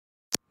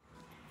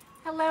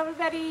Hello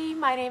everybody,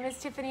 my name is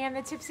Tiffany, I'm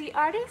the Tipsy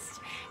Artist,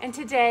 and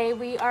today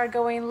we are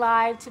going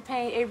live to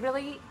paint a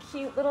really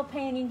cute little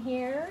painting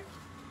here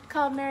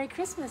called Merry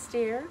Christmas,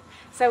 Dear.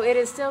 So it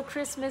is still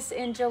Christmas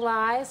in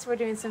July, so we're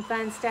doing some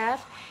fun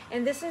stuff.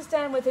 And this is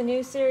done with a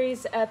new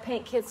series of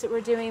paint kits that we're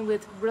doing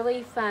with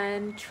really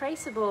fun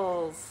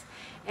traceables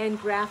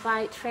and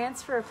graphite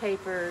transfer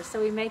paper.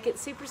 So we make it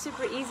super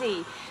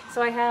easy.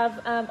 So I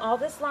have all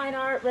this line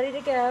art ready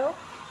to go.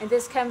 And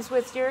this comes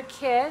with your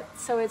kit,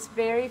 so it's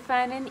very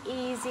fun and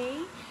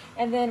easy.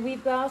 And then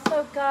we've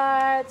also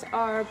got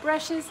our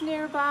brushes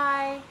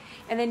nearby,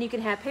 and then you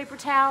can have paper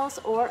towels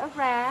or a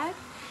rag.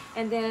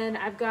 And then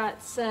I've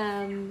got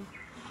some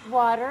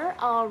water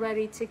all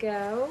ready to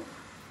go.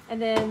 And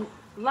then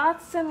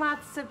lots and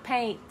lots of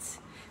paint.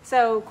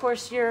 So of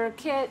course your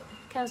kit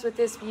comes with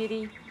this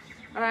beauty.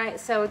 All right,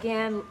 so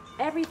again,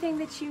 everything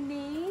that you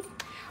need.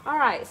 All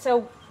right,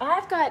 so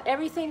I've got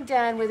everything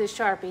done with a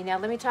Sharpie. Now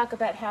let me talk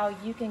about how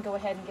you can go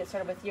ahead and get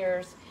started with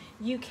yours.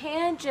 You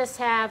can just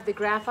have the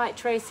graphite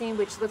tracing,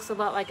 which looks a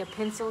lot like a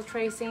pencil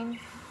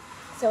tracing.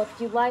 So if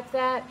you like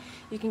that,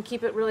 you can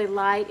keep it really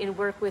light and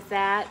work with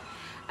that.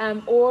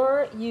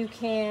 Or you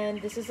can,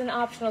 this is an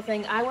optional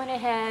thing, I went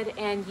ahead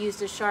and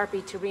used a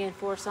Sharpie to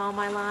reinforce all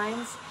my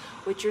lines,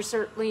 which you're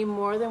certainly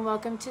more than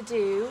welcome to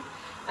do.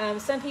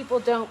 Some people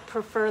don't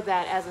prefer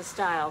that as a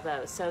style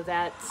though, so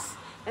that's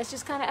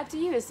just kind of up to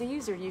you as the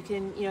user. You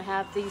can,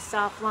 have these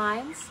soft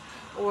lines,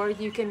 or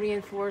you can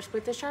reinforce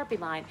with the Sharpie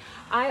line.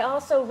 I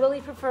also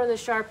really prefer the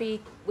Sharpie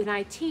when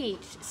I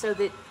teach, so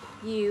that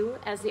you,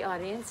 as the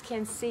audience,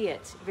 can see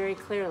it very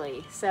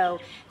clearly. So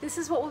this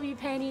is what we'll be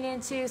painting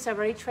into. So I've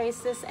already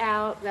traced this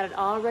out, got it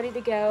all ready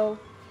to go.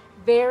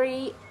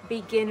 Very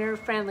beginner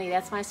friendly,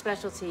 that's my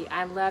specialty.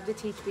 I love to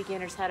teach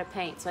beginners how to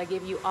paint. So I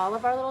give you all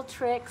of our little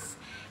tricks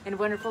and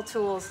wonderful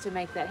tools to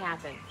make that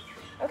happen.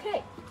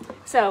 Okay,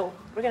 so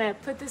we're gonna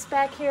put this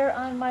back here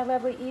on my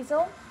lovely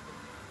easel,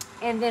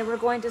 and then we're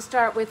going to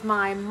start with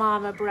my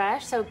Mama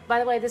brush. So by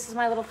the way, this is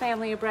my little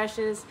family of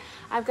brushes.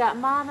 I've got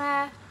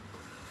Mama,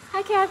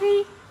 hi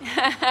Kathy.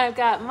 I've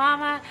got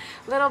Mama,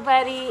 Little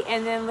Buddy,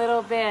 and then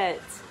Little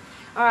Bit.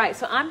 All right,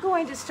 so I'm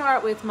going to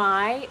start with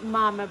my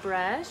Mama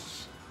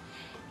brush,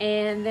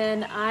 and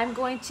then I'm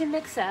going to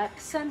mix up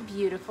some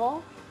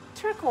beautiful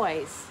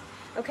turquoise.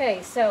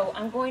 Okay, so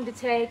I'm going to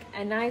take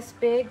a nice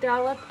big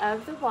dollop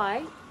of the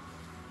white,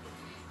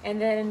 and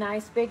then a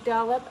nice big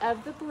dollop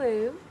of the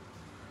blue,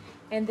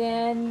 and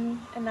then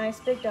a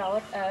nice big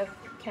dollop of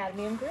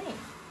cadmium green.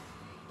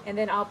 And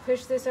then I'll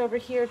push this over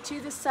here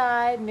to the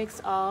side, mix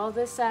all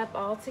this up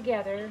all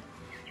together.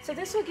 So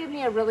this will give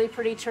me a really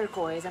pretty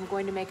turquoise. I'm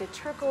going to make a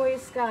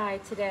turquoise sky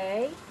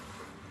today.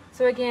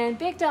 So again,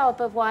 big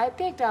dollop of white,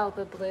 big dollop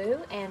of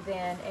blue, and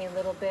then a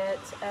little bit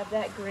of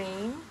that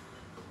green.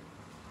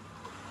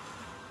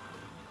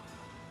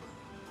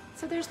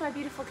 So there's my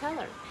beautiful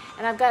color.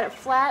 And I've got it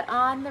flat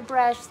on the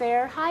brush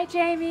there. Hi,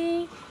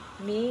 Jamie.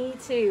 Me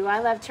too. I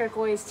love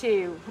turquoise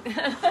too.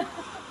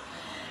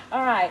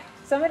 All right,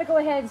 so I'm gonna go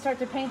ahead and start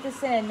to paint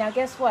this in. Now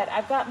guess what?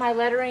 I've got my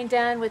lettering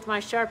done with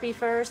my Sharpie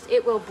first.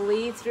 It will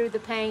bleed through the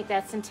paint.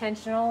 That's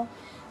intentional.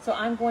 So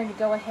I'm going to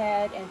go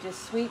ahead and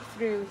just sweep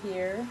through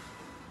here.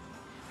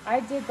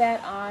 I did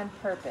that on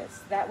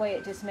purpose. That way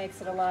it just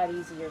makes it a lot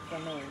easier for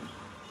me.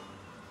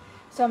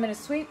 So I'm gonna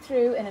sweep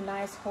through in a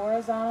nice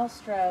horizontal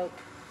stroke.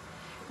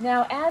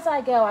 Now as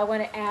I go, I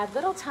want to add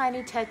little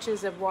tiny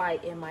touches of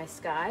white in my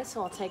sky.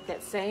 So I'll take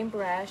that same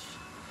brush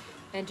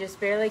and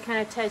just barely kind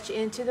of touch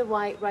into the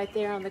white right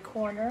there on the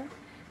corner.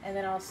 And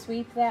then I'll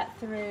sweep that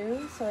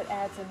through so it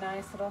adds a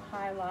nice little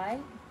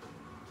highlight.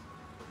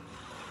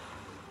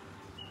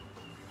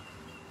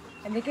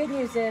 And the good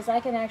news is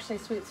I can actually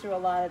sweep through a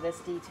lot of this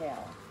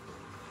detail.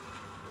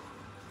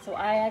 So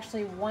I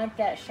actually want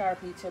that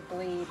Sharpie to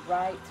bleed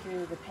right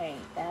through the paint.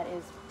 That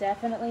is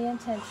definitely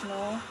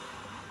intentional.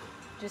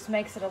 Just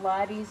makes it a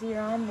lot easier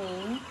on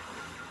me.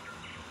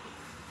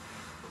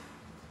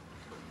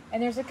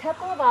 And there's a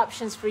couple of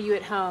options for you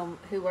at home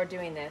who are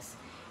doing this.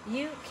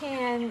 You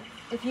can,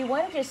 if you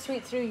want to just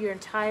sweep through your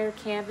entire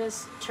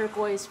canvas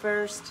turquoise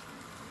first,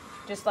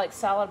 just like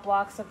solid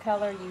blocks of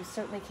color, you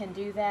certainly can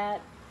do that.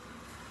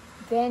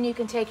 Then you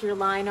can take your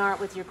line art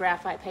with your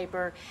graphite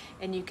paper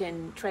and you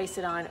can trace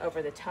it on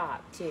over the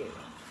top too.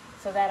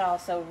 So that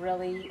also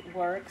really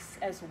works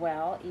as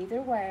well,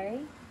 either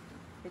way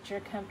that you're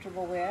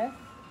comfortable with.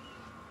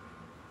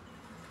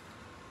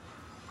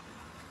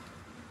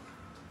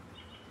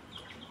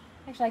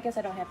 Actually, I guess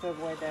I don't have to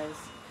avoid those.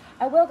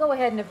 I will go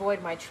ahead and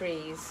avoid my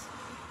trees,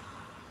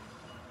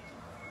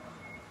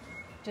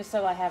 just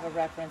so I have a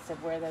reference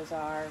of where those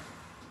are.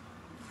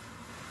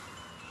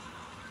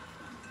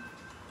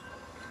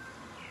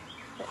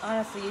 But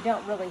honestly, you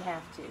don't really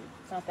have to.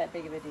 It's not that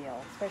big of a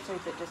deal, especially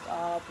if it just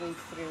all bleeds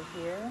through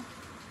here.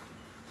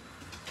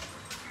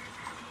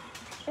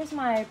 There's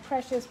my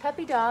precious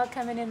puppy dog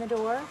coming in the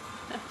door.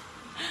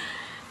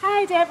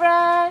 Hi,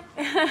 Deborah.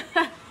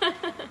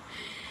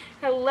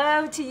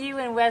 Hello to you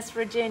in West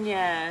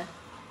Virginia.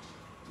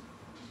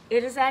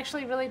 It is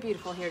actually really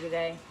beautiful here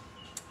today.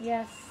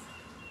 Yes.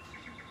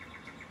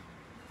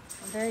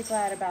 I'm very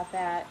glad about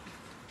that.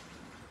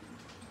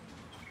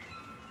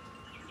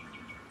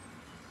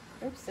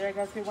 Oops, there I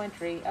go through one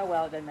tree. Oh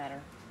well, it doesn't matter.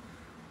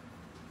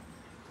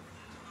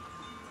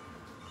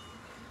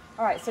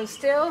 All right, so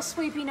still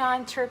sweeping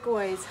on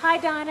turquoise. Hi,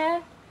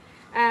 Donna.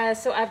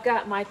 So I've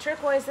got my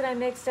turquoise that I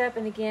mixed up,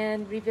 and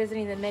again,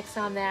 revisiting the mix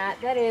on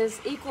that. That is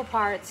equal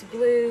parts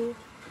blue,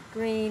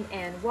 green,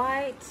 and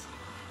white.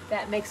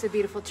 That makes a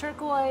beautiful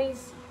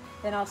turquoise.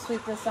 Then I'll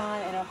sweep this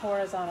on in a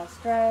horizontal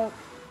stroke.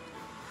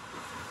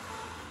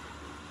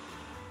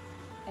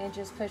 And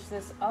just push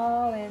this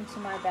all into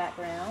my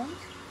background.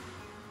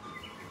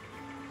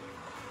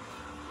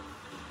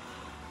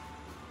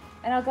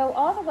 And I'll go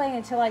all the way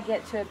until I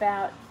get to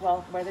about,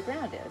 well, where the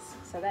ground is.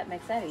 So that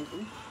makes that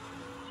easy.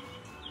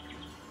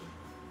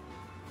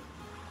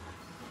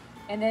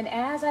 And then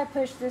as I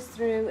push this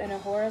through in a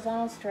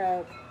horizontal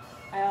stroke,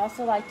 I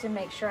also like to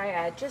make sure I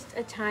add just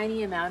a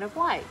tiny amount of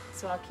white.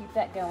 So I'll keep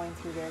that going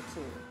through there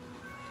too.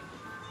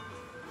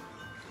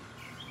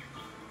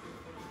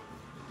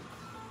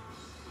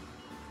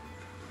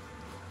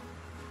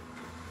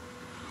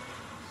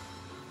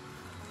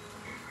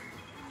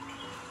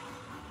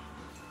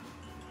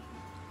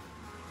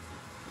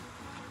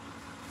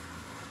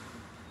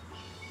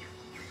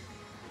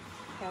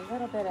 A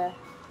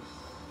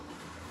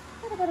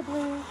little bit of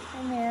blue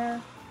in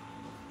there.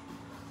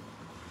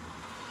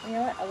 You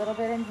know what? A little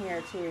bit in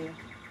here too.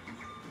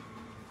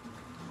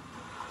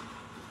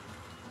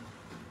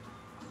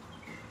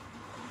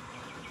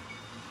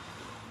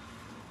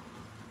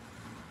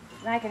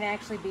 And I can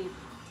actually be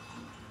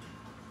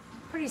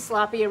pretty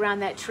sloppy around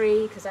that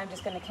tree because I'm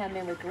just going to come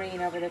in with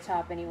green over the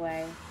top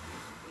anyway.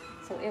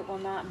 So it will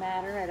not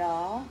matter at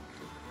all.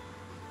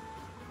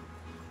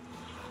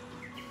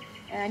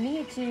 And I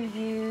need to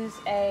use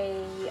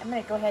I'm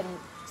going to go ahead and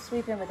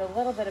sweep in with a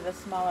little bit of a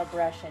smaller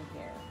brush in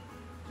here.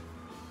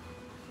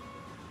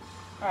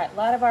 All right, a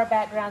lot of our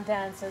background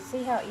done, so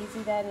see how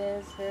easy that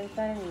is? Very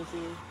fun and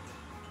easy.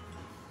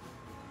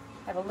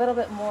 I have a little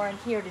bit more in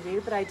here to do,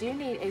 but I do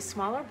need a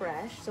smaller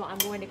brush, so I'm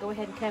going to go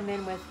ahead and come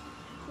in with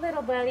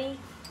Little Buddy.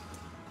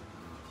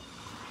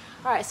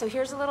 All right, so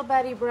here's a Little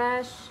Buddy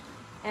brush,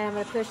 and I'm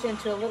going to push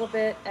into a little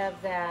bit of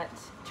that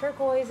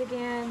turquoise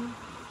again.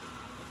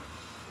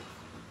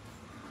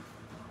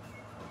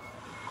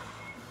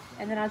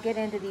 And then I'll get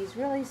into these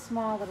really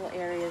small little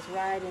areas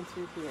right in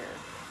through here.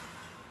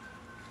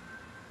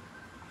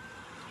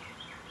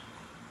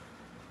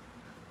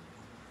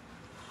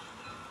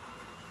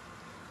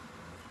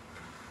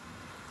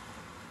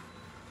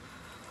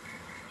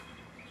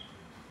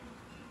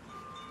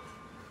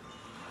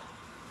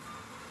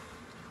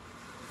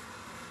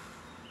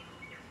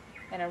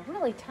 And a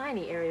really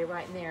tiny area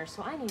right in there,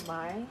 so I need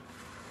a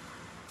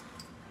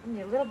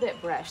little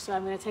bit brush. So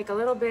I'm going to take a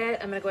little bit,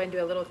 I'm going to go ahead and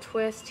do a little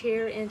twist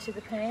here into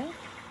the paint.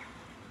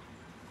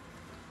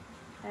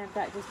 And I've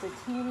got just a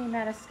teeny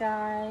amount of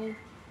sky.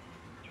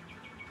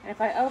 And if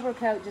I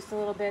overcoat just a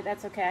little bit,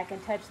 that's okay. I can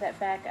touch that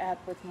back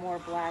up with more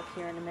black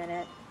here in a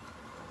minute.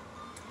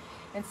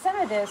 And some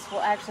of this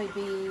will actually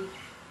be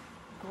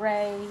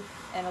gray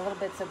and a little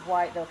bits of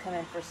white. They'll come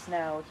in for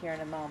snow here in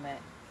a moment.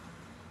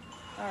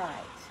 All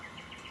right.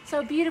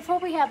 So beautiful.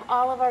 We have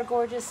all of our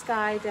gorgeous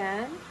sky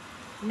done.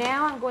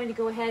 Now I'm going to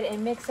go ahead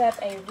and mix up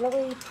a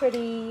really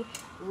pretty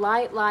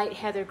light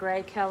heather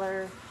gray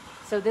color.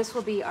 So this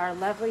will be our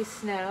lovely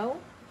snow.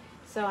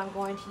 So I'm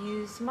going to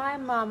use my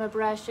mama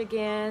brush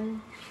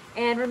again.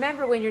 And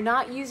remember, when you're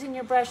not using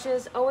your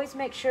brushes, always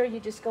make sure you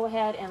just go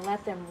ahead and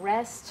let them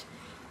rest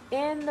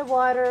in the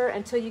water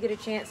until you get a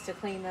chance to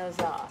clean those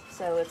off.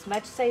 So it's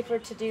much safer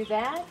to do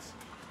that,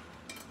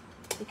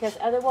 because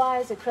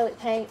otherwise acrylic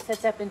paint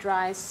sets up and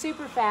dries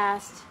super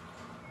fast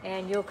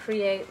and you'll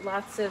create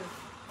lots of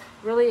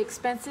really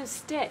expensive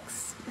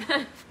sticks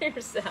for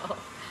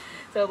yourself.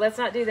 So let's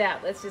not do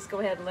that. Let's just go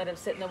ahead and let them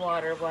sit in the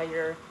water while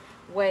you're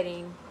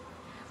waiting.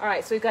 All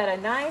right, so we've got a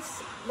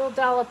nice little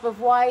dollop of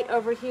white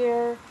over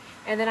here,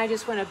 and then I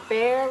just want to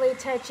barely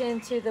touch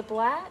into the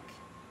black.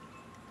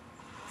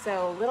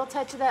 So a little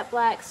touch of that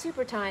black,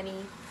 super tiny.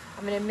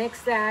 I'm going to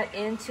mix that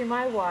into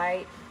my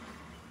white.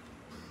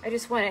 I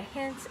just want a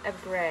hint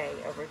of gray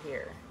over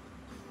here.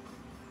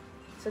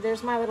 So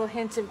there's my little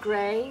hint of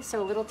gray,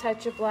 so a little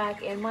touch of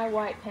black in my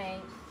white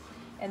paint,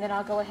 and then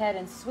I'll go ahead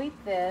and sweep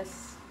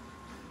this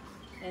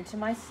into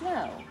my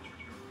snow.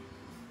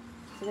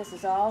 So this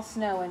is all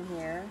snow in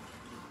here.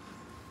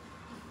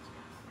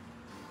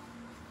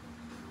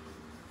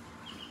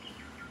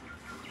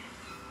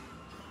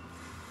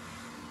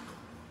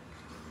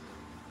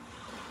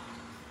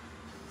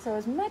 So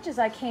as much as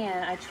I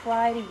can, I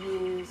try to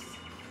use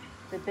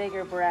the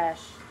bigger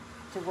brush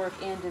to work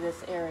into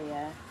this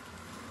area.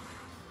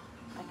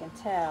 I can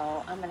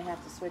tell I'm going to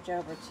have to switch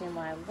over to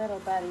my Little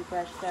Buddy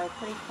brush though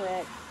pretty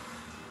quick.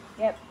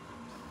 Yep.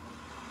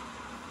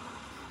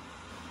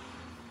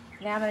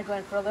 Now I'm going to go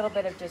in for a little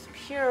bit of just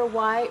pure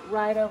white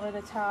right over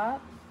the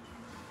top.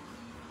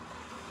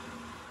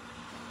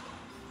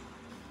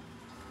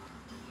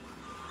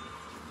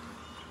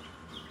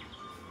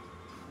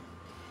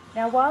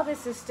 Now while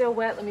this is still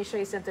wet, let me show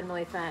you something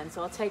really fun.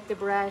 So I'll take the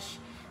brush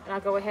and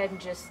I'll go ahead and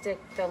just stick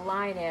the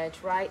line edge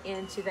right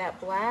into that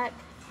black.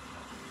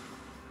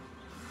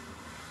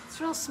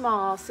 It's real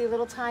small, see a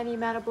little tiny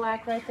amount of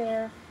black right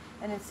there?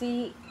 And then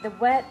see the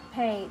wet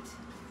paint,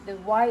 the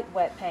white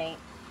wet paint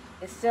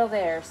is still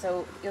there,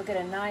 so you'll get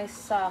a nice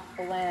soft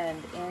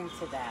blend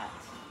into that.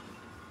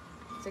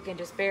 So you can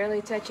just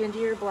barely touch into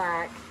your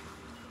black.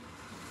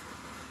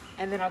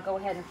 And then I'll go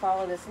ahead and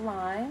follow this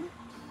line.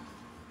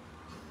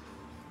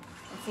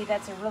 And see,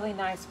 that's a really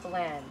nice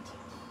blend.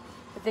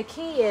 But the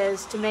key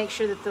is to make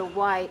sure that the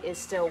white is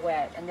still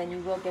wet, and then you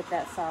will get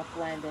that soft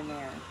blend in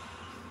there.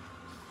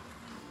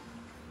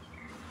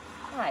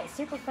 All right,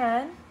 super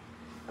fun.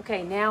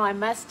 Okay, now I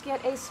must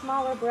get a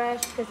smaller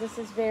brush because this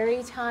is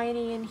very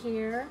tiny in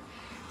here.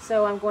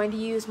 So I'm going to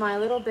use my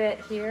little bit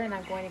here, and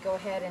I'm going to go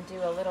ahead and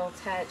do a little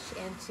touch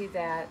into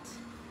that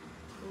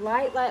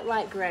light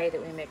gray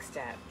that we mixed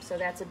up. So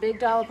that's a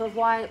big dollop of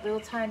white, little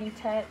tiny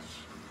touch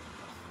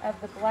of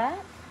the black.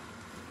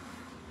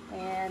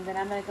 And then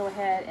I'm going to go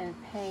ahead and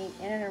paint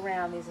in and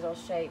around these little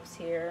shapes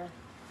here.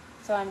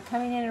 So I'm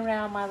coming in and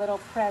around my little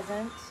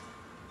present.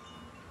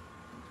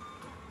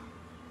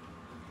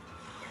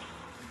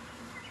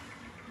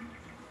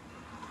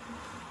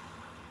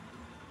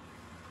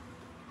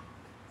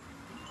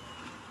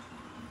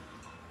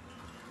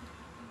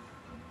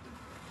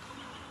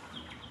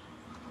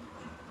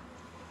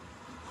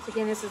 So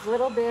again, this is a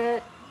little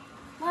bit,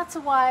 lots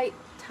of white,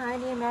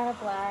 tiny amount of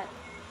black.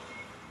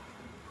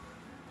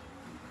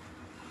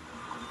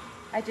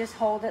 I just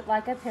hold it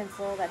like a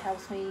pencil. That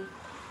helps me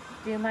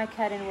do my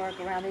cutting work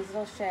around these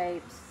little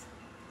shapes.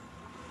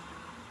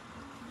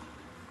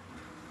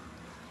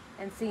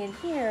 And see in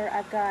here,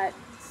 I've got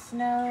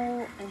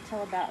snow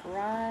until about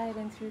right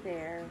in through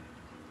there.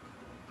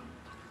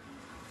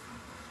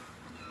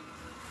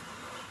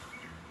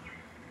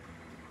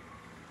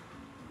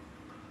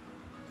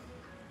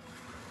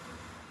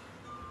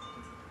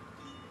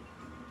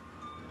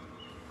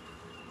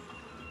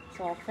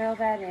 So I'll fill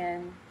that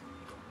in.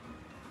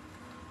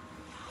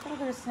 A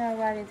little bit of snow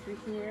right in through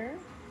here.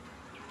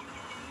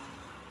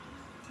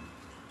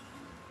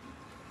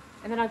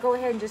 And then I'll go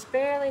ahead and just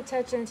barely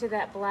touch into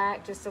that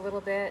black just a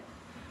little bit.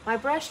 My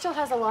brush still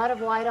has a lot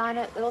of white on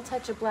it, little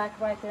touch of black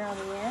right there on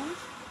the end.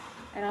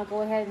 And I'll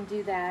go ahead and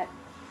do that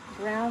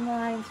brown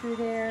line through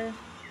there.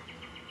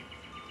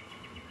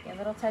 A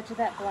little touch of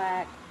that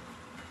black.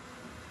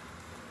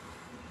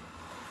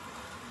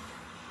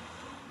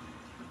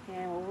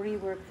 And we'll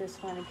rework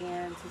this one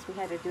again since we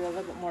had to do a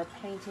little bit more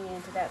painting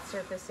into that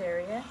surface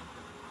area.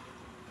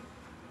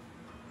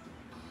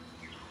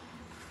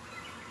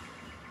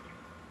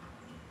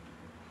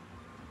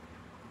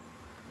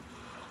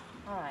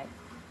 All right,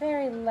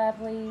 very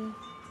lovely.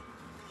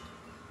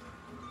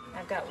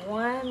 I've got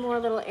one more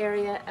little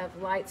area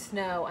of light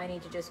snow I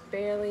need to just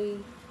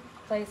barely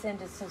place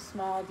into some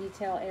small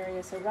detail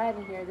areas. So right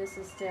in here, this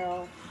is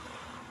still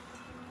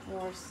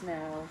more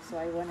snow. So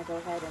I want to go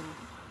ahead and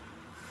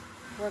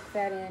work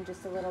that in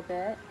just a little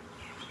bit.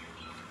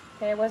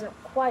 Okay, I wasn't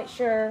quite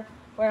sure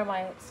where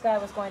my sky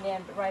was going to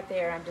end, but right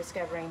there I'm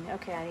discovering,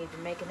 okay, I need to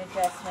make an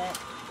adjustment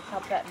to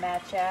help that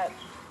match up.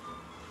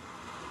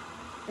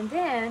 And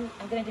then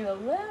I'm going to do a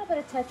little bit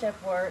of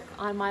touch-up work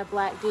on my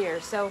black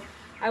deer. So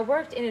I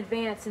worked in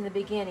advance in the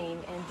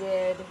beginning and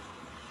did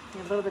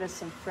a little bit of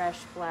some fresh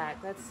black.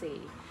 Let's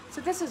see.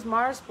 So this is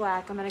Mars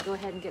black. I'm going to go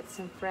ahead and get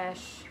some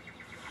fresh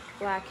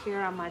black here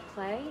on my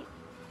plate.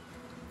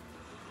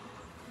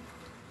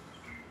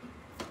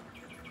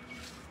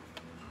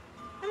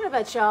 I don't know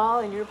about y'all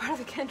in your part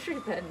of the country,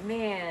 but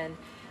man,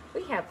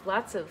 we have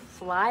lots of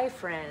fly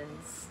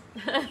friends.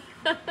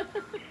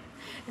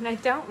 And I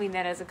don't mean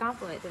that as a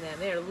compliment to them.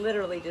 They're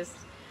literally just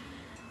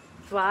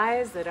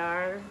flies that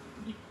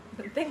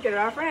think they're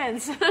our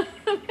friends.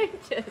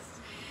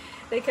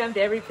 They come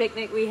to every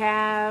picnic we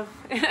have.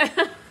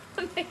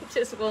 They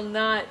just will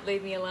not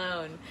leave me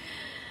alone.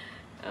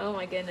 Oh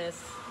my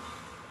goodness.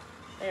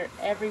 They're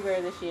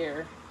everywhere this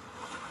year.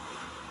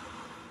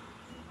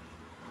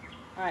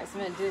 All right, so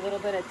I'm going to do a little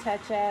bit of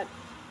touch-up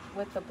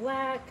with the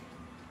black.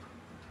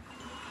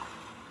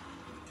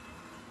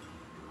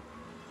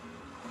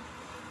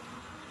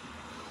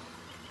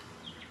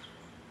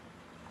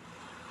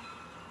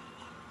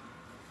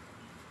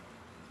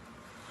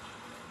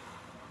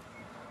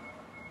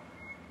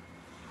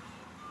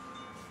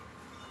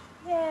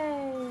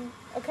 Yay!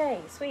 Okay,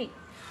 sweet.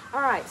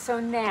 All right, so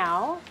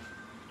now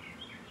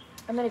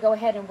I'm going to go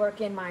ahead and work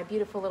in my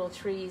beautiful little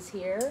trees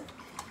here.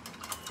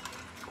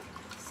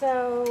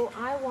 So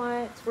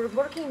we're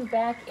working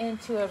back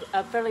into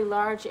a fairly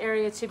large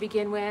area to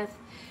begin with.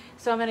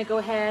 So I'm going to go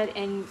ahead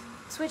and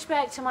switch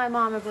back to my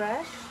mama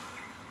brush.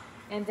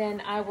 And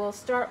then I will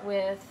start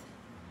with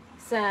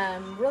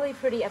some really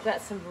pretty, I've got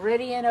some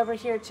Viridian over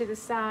here to the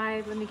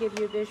side. Let me give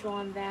you a visual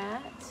on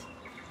that.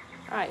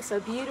 All right,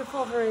 so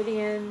beautiful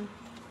Viridian.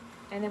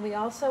 And then we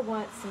also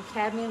want some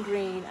cadmium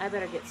green. I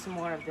better get some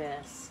more of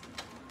this.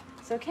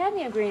 So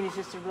cadmium green is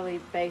just a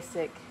really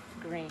basic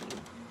green.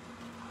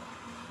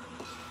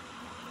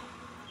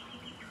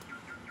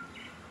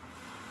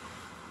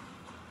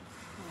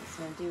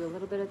 So I'm going to do a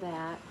little bit of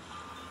that.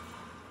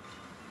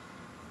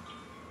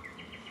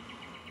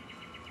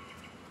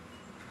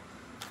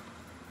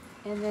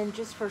 And then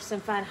just for some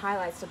fun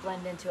highlights to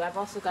blend into, I've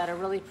also got a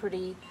really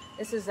pretty,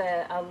 this is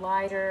a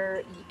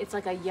lighter, it's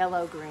like a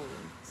yellow green.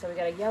 So we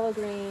got a yellow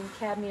green,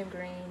 cadmium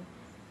green,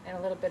 and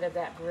a little bit of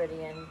that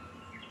viridian.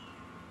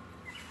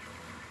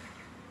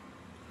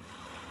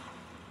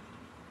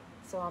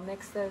 So I'll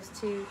mix those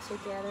two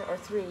together, or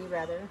three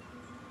rather.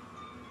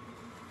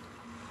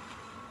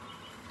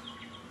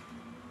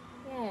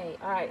 Yay,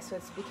 all right, so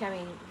it's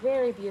becoming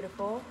very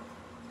beautiful.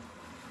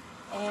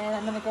 And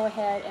I'm going to go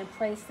ahead and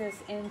place this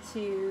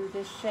into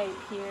this shape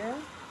here.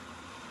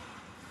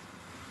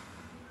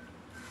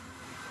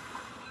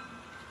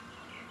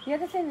 The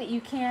other thing that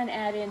you can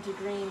add into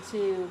green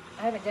too,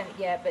 I haven't done it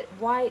yet, but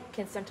white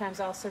can sometimes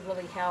also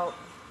really help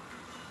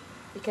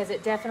because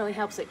it definitely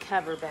helps it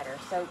cover better.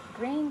 So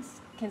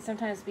greens can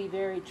sometimes be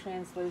very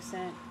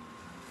translucent.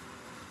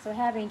 So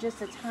having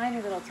just a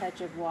tiny little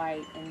touch of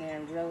white in there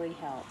really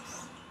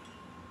helps.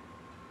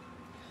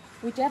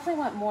 We definitely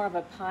want more of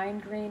a pine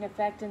green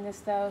effect in this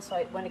though, so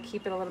I want to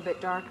keep it a little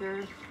bit darker.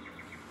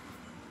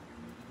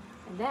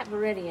 And that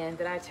viridian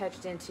that I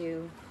touched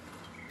into,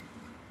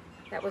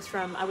 that was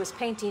from, I was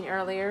painting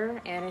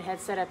earlier and it had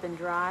set up and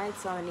dried,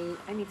 so I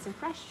need some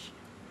fresh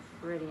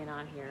viridian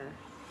on here.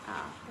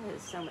 Ah, that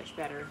is so much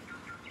better.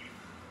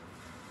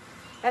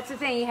 That's the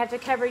thing, you have to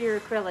cover your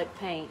acrylic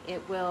paint.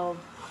 It will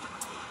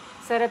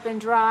set up and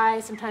dry,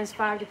 sometimes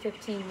 5 to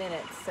 15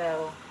 minutes,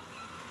 so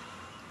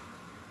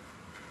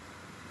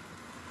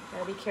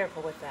gotta be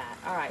careful with that.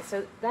 All right,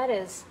 so that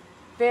is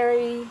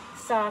very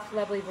soft,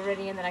 lovely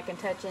viridian that I can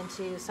touch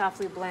into,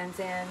 softly blends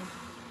in,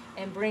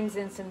 and brings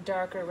in some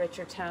darker,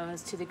 richer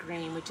tones to the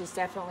green, which is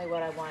definitely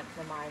what I want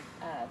for my,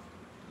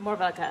 more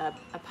of like a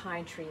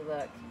pine tree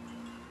look.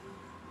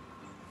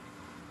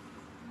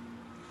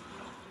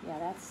 Yeah,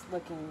 that's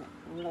looking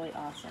really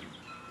awesome.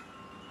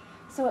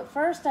 So at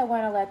first I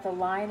want to let the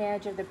line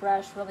edge of the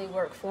brush really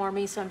work for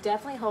me, so I'm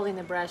definitely holding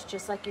the brush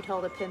just like you'd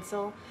hold a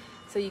pencil,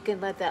 so you can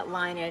let that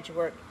line edge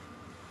work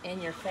in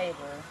your favor.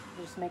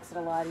 It just makes it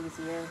a lot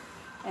easier.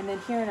 And then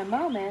here in a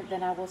moment,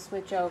 then I will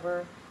switch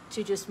over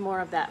to just more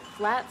of that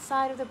flat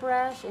side of the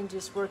brush and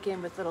just work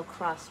in with little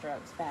cross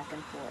strokes back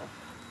and forth.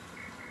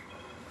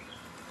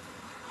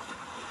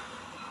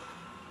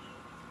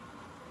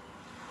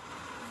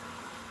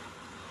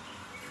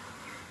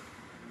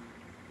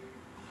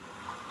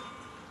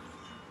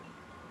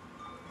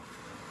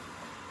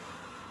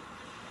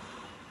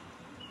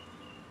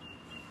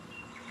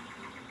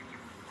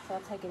 So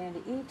I'll take it into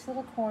each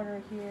little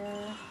corner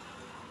here,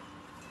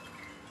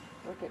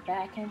 work it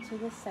back into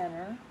the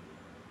center.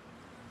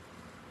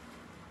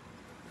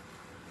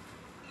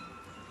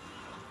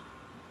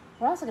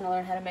 We're also going to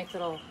learn how to make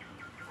little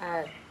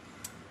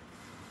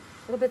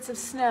bits of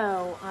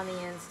snow on the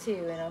ends too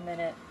in a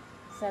minute,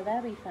 so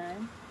that'll be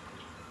fun.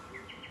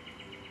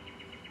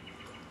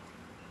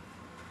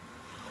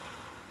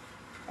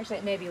 Actually,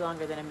 it may be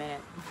longer than a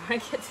minute before I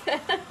get to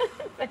that,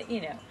 but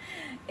you know,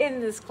 in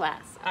this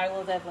class, I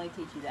will definitely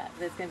teach you that,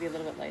 but it's going to be a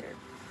little bit later.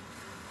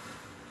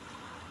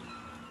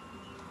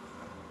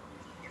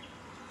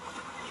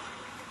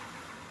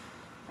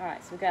 All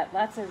right, so we've got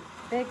lots of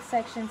big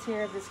sections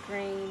here of this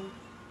green,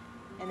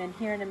 and then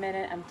here in a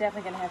minute, I'm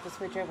definitely going to have to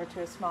switch over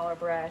to a smaller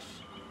brush,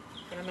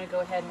 and I'm going to go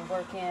ahead and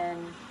work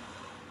in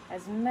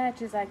as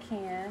much as I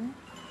can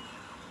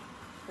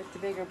with the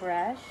bigger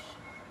brush.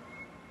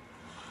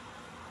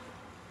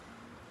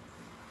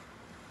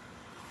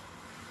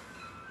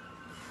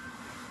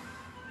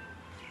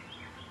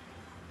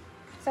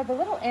 So the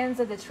little ends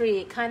of the tree,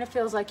 it kind of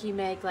feels like you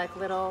make like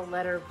little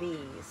letter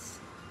V's.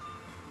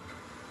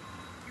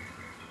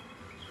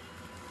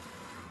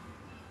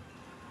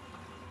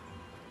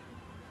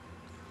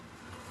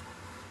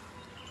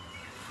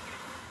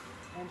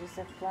 And just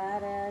a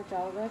flat edge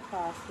all the way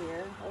across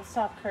here. A little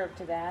soft curve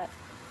to that.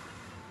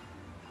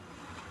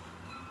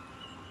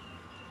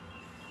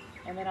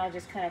 And then I'll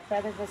just kind of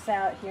feather this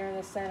out here in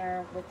the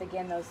center with,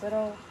 again, those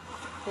little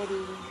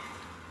bitty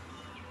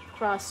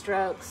cross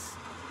strokes.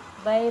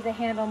 Lay the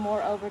handle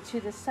more over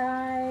to the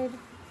side.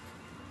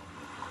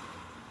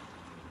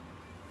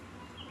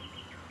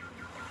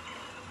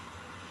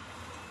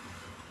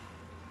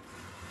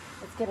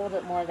 Let's get a little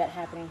bit more of that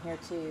happening here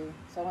too.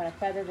 So I want to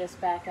feather this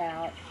back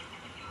out.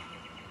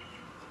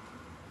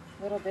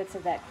 Little bits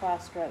of that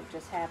cross stroke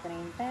just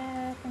happening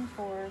back and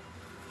forth.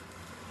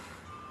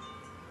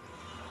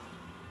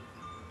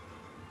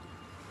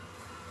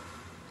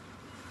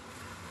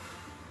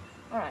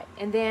 All right,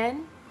 and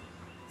then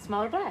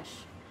smaller brush.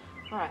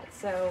 All right,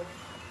 so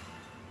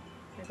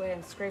I'm gonna go ahead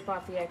and scrape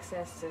off the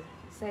excess to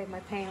save my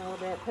paint a little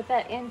bit. Put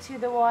that into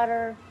the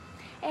water,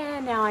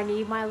 and now I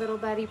need my little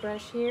buddy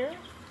brush here.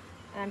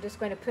 And I'm just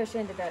going to push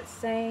into that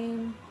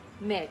same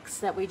mix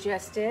that we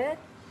just did,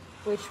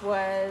 which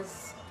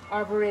was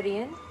our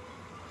viridian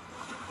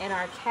and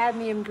our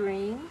cadmium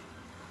green,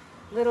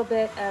 a little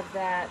bit of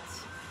that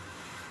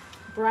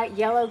bright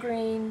yellow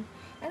green,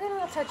 and then a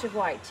little touch of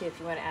white too if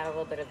you want to add a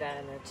little bit of that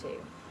in there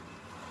too.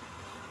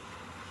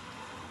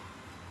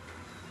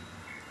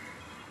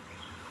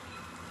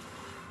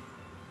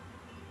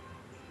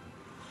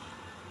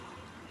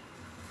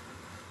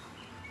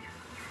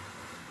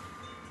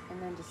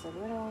 and then just a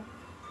little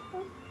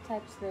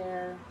touch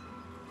there.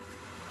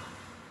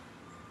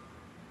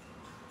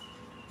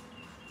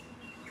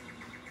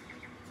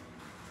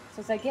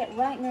 So as I get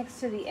right next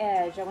to the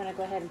edge, I want to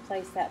go ahead and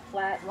place that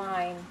flat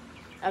line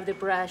of the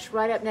brush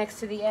right up next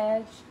to the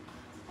edge,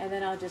 and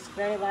then I'll just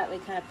very lightly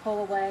kind of pull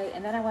away,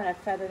 and then I want to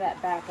feather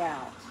that back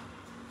out.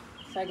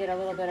 So I get a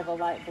little bit of a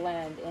light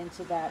blend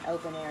into that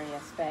open area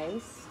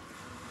space.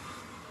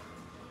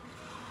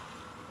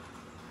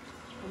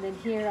 And then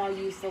here I'll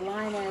use the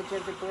line edge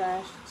of the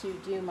brush to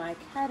do my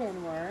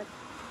cut-in work.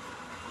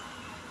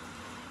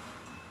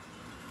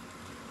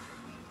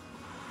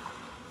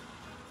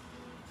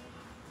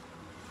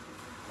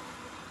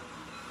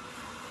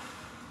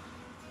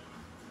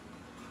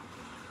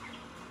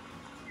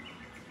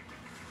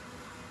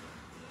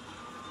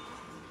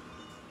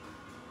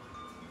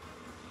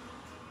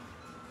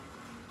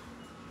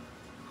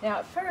 Now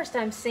at first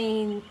I'm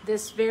seeing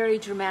this very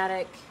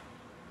dramatic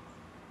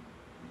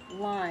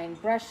line,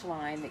 brush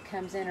line that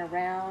comes in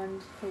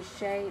around his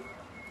shape.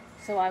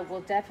 So I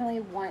will definitely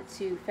want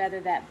to feather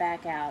that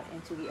back out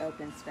into the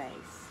open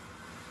space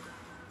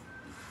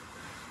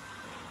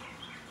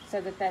so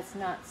that that's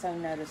not so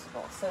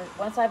noticeable. So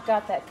once I've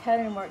got that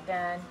cut-in work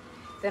done,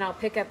 then I'll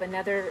pick up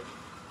another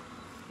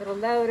little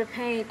load of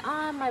paint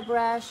on my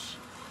brush,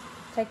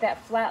 take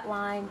that flat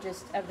line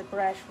just of the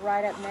brush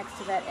right up next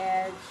to that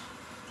edge,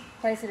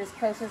 place it as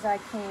close as I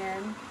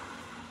can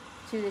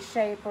to the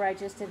shape where I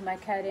just did my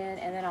cut in,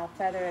 and then I'll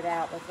feather it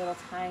out with little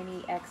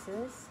tiny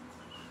X's.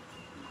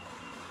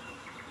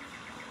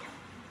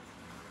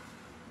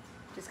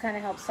 Just kind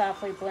of help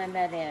softly blend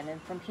that in.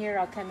 And from here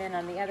I'll come in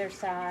on the other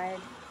side.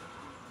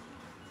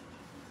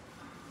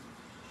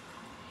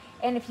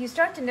 And if you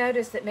start to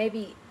notice that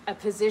maybe a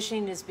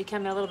position is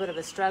becoming a little bit of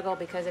a struggle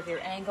because of your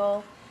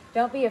angle,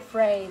 don't be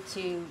afraid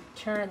to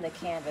turn the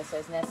canvas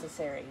as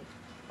necessary,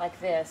 like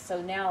this.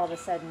 So now all of a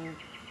sudden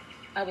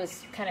I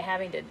was kind of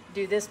having to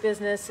do this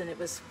business and it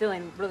was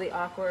feeling really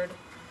awkward.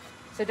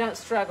 So don't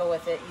struggle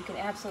with it. You can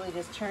absolutely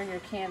just turn your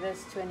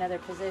canvas to another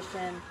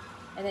position,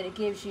 and then it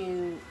gives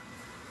you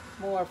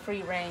more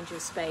free range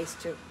of space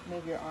to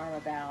move your arm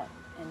about.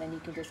 And then you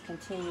can just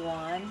continue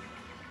on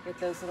with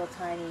those little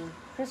tiny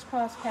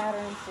crisscross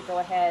patterns to go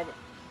ahead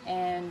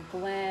and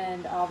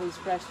blend all these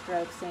brush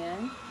strokes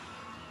in.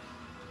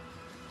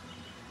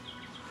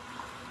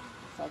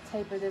 So I'll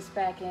taper this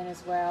back in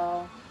as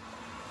well.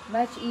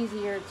 Much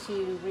easier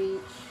to reach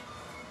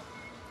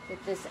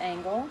with this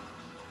angle.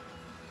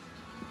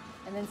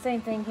 And then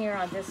same thing here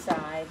on this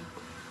side.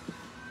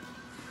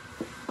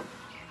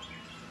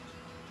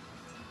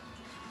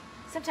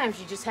 Sometimes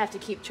you just have to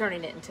keep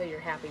turning it until you're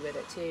happy with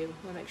it too.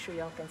 I want to make sure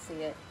y'all can see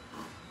it.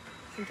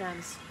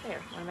 Sometimes, there,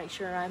 I want to make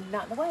sure I'm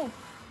not in the way.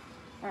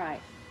 All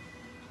right.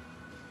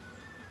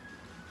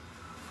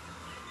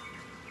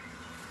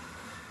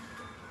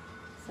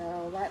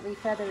 So lightly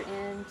feather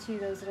into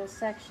those little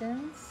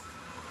sections.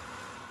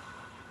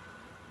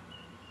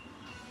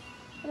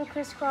 Little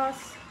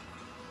crisscross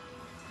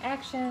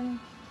action.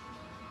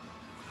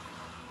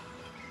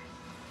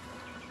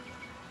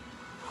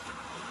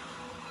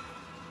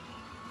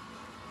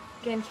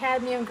 Again,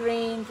 cadmium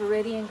green,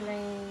 viridian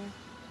green.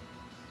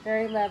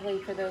 Very lovely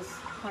for those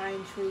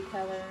pine tree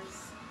colors.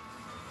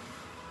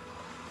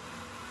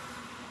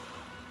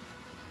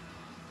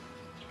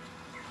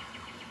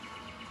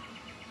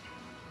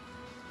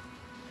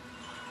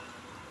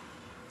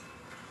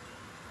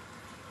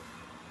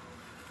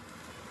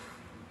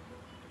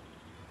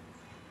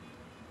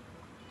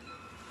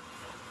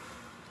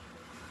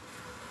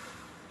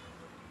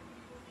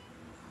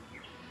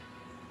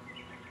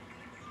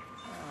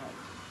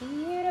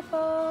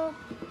 Beautiful.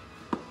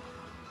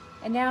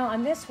 And now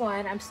on this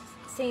one, I'm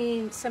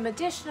seeing some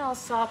additional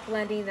soft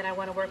blending that I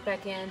want to work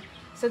back in.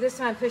 So this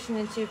time I'm pushing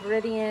into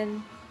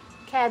viridian,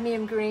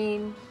 cadmium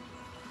green,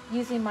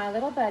 using my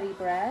little buddy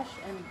brush,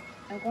 and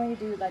I'm going to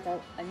do like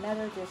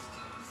another just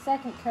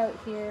second coat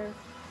here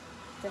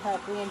to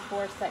help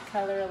reinforce that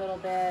color a little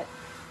bit,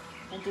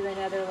 and do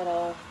another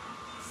little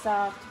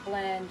soft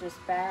blend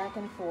just back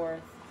and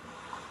forth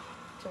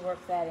to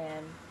work that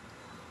in.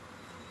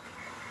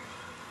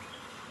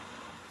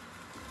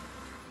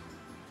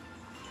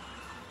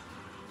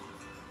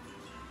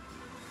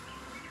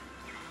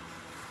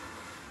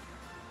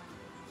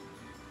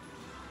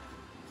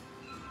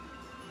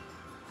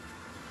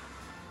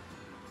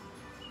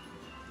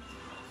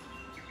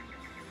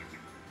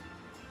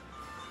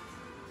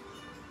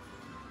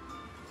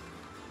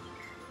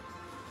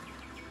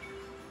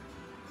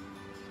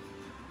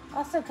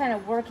 Also kind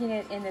of working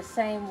it in the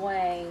same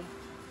way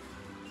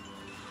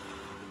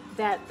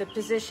that the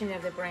position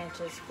of the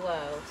branches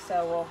flow.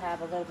 So we'll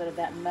have a little bit of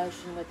that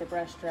motion with the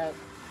brush stroke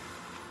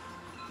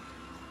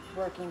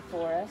working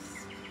for us.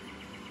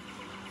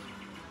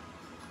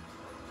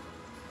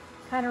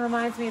 Kind of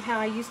reminds me of how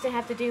I used to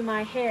have to do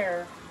my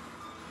hair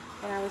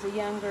when I was a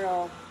young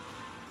girl.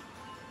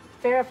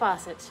 Farrah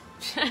Fawcett.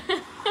 Does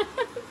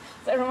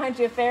that remind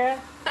you of Farrah?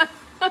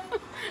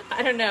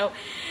 I don't know.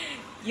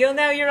 You'll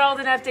know you're old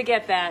enough to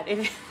get that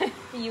if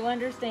you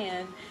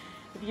understand.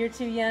 If you're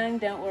too young,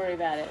 don't worry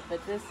about it.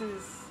 But this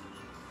is,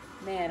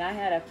 man, I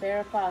had a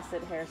Farrah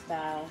Fawcett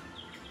hairstyle.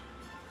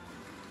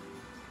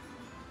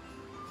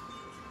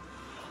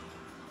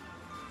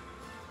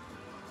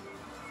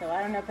 So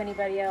I don't know if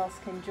anybody else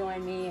can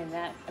join me in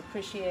that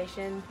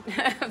appreciation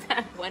of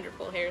that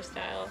wonderful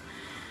hairstyle.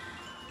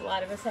 A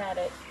lot of us had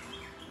it.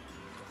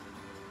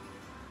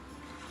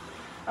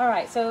 All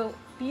right, so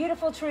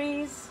beautiful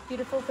trees,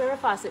 beautiful Farrah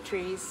Fawcett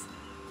trees.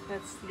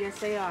 Yes,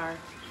 they are.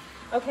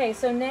 Okay,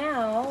 so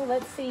now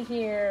let's see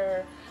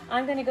here.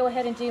 I'm going to go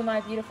ahead and do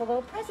my beautiful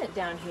little present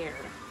down here.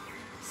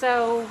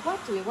 So what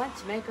do we want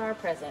to make our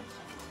present?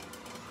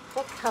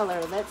 What color?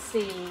 Let's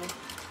see.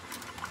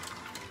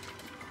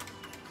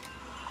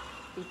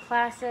 Be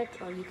classic,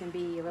 or you can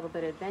be a little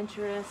bit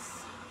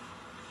adventurous.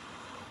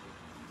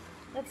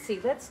 Let's see,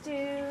 let's do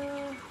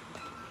a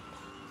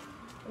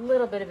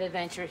little bit of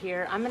adventure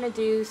here. I'm going to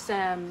do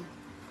some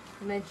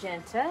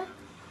magenta.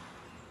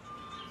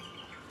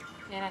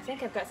 And I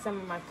think I've got some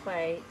on my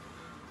plate.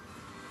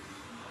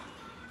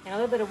 And a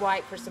little bit of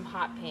white for some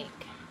hot pink.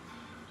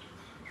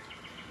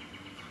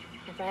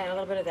 If I had a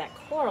little bit of that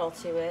coral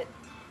to it,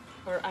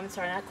 or I'm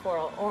sorry, not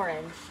coral,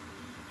 orange.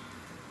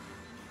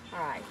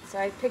 Alright, so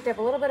I picked up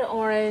a little bit of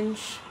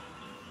orange,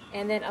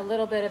 and then a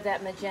little bit of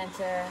that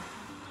magenta.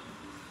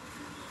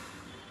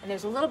 And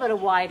there's a little bit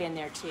of white in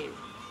there too.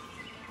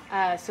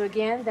 So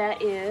again,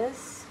 that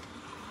is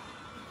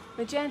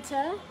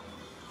magenta,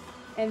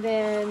 and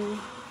then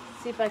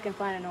see if I can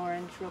find an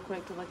orange real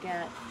quick to look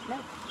at. Nope.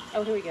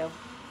 Oh, here we go.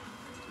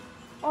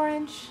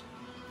 Orange,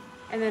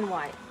 and then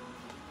white.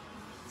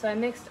 So I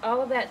mixed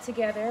all of that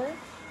together,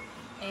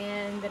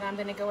 and then I'm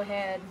going to go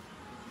ahead.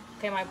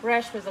 Okay, my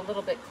brush was a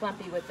little bit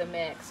clumpy with the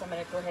mix, so I'm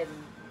going to go ahead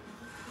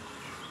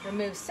and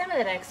remove some of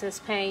that excess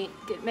paint,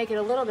 make it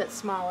a little bit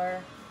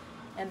smaller,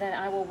 and then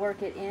I will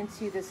work it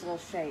into this little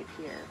shape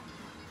here.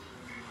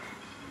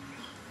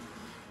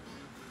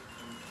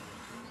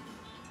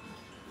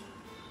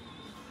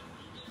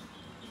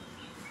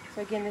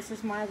 So again, this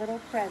is my little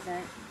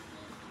present.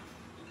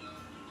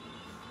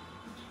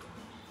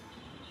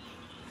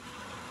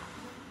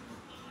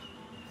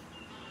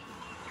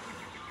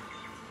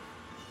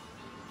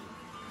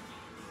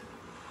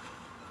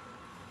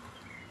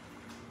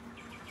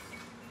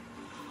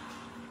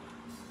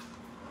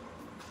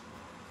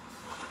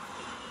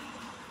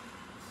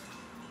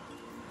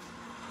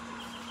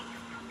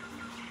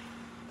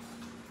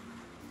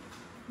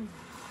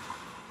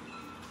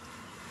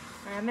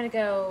 I'm going to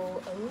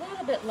go a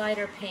little bit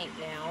lighter pink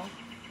now.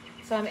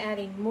 So I'm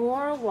adding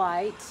more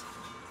white.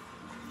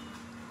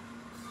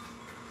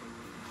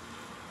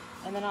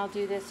 And then I'll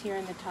do this here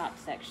in the top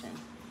section.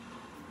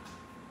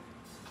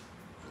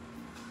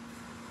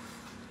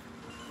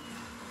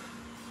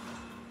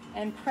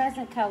 And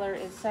present color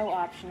is so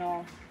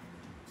optional.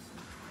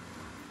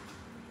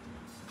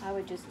 I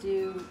would just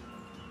do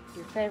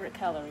your favorite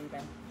color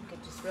even. You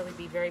could just really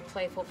be very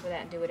playful for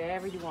that and do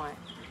whatever you want.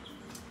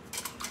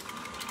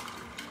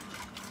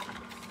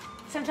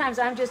 Sometimes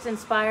I'm just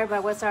inspired by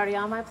what's already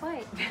on my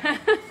plate.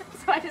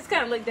 So I just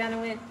kind of looked down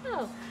and went,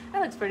 oh,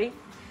 that looks pretty.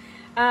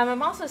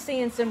 I'm also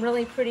seeing some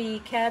really pretty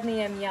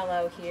cadmium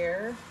yellow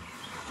here.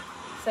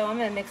 So I'm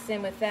going to mix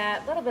in with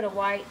that. A little bit of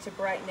white to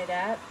brighten it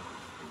up.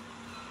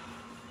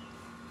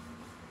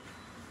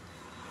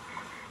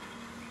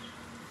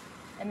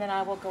 And then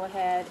I will go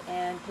ahead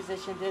and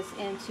position this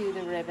into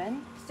the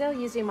ribbon. Still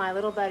using my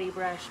little buddy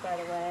brush, by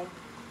the way.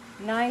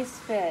 Nice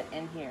fit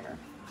in here.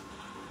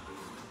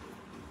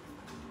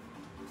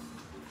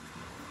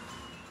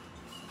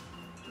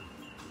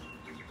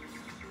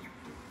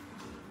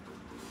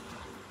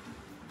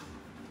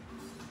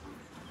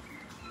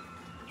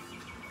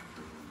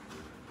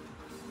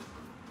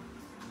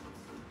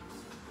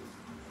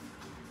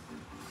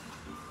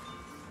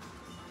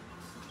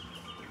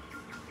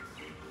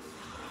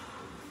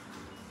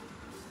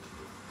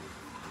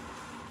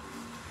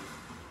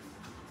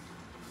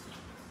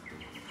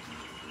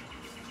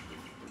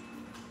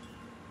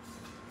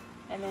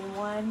 And then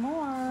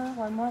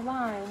one more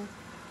line.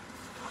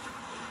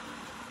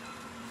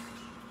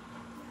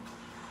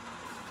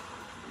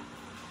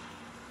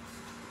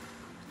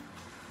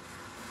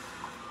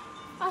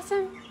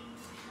 Awesome.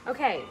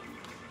 Okay.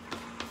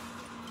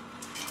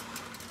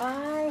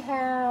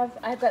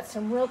 I've got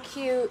some real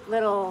cute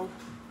little,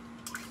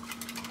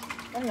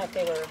 I don't know if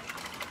they were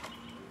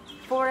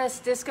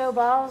forest disco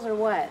balls or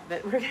what,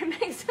 but we're gonna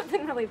make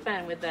something really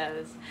fun with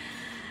those.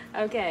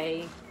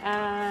 Okay,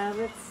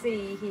 let's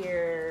see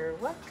here.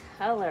 What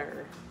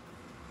color?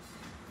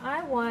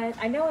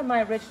 I know in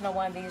my original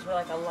one these were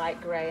like a light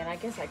gray, and I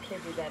guess I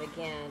could do that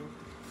again.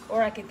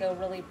 Or I could go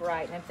really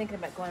bright, and I'm thinking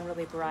about going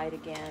really bright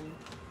again.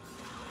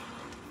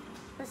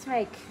 Let's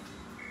make,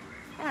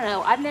 I don't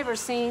know, I've never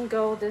seen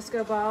gold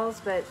disco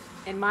balls, but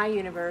in my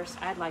universe,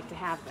 I'd like to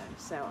have them.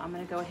 So I'm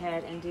gonna go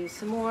ahead and do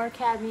some more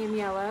cadmium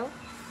yellow.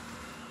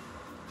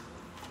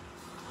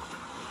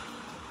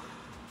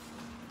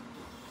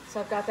 So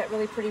I've got that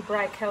really pretty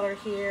bright color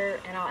here,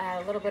 and I'll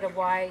add a little bit of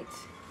white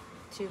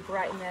to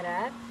brighten that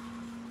up.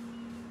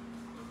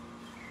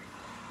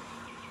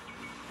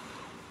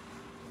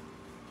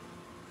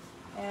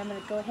 And I'm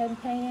going to go ahead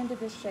and paint into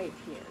this shape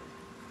here.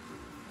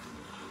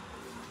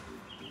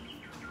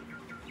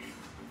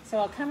 So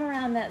I'll come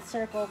around that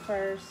circle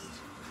first.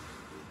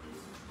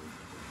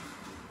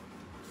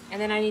 And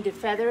then I need to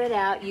feather it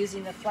out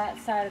using the flat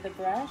side of the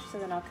brush. So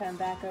then I'll come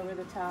back over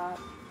the top.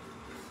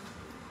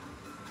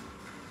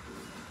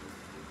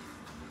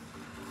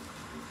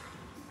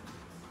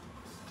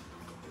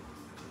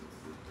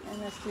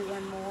 And let's do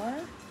one more.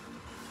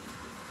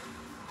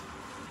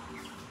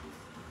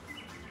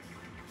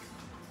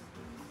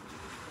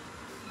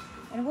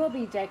 And we'll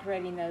be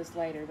decorating those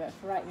later, but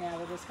for right now,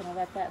 we're just going to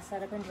let that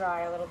set up and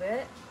dry a little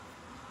bit.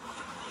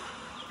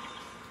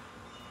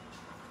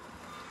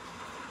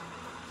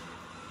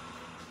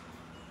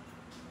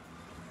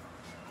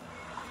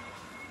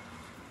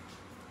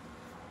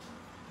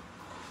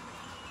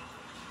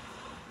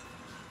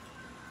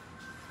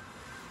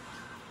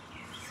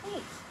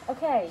 Sweet.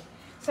 Okay,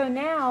 so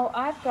now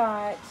I've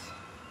got,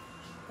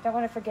 I don't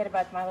want to forget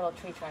about my little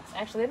tree trunks.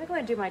 Actually, let me go ahead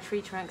and do my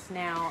tree trunks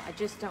now. I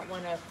just don't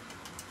want to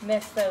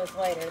miss those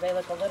later. They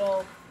look a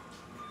little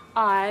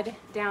odd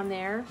down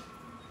there.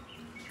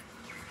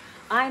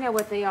 I know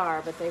what they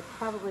are, but they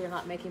probably are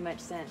not making much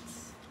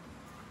sense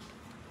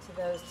to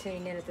those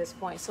tuning in at this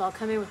point. So I'll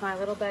come in with my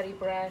little buddy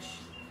brush,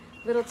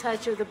 little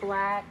touch of the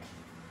black,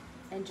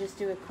 and just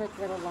do a quick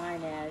little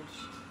line edge.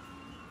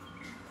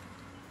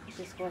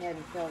 Just go ahead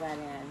and fill that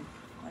in.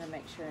 I want to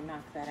make sure and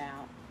knock that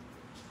out.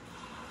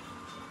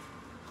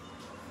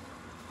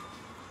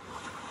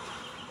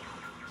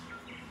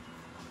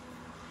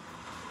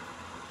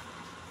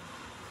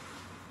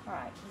 All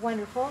right,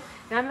 wonderful.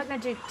 Now I'm not going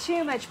to do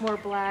too much more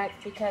black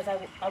because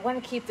I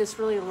want to keep this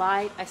really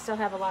light. I still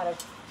have a lot of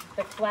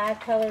the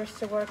flag colors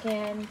to work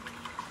in.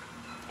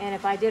 And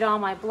if I did all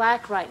my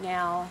black right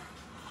now,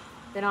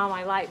 then all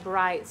my light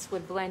brights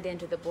would blend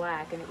into the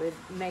black and it would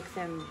make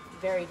them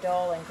very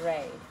dull and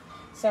gray.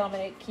 So I'm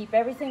going to keep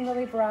everything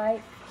really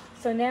bright.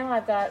 So now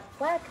I've got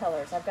flag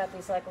colors. I've got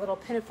these like little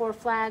pinafore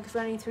flags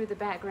running through the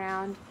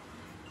background.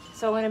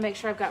 So I want to make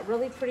sure I've got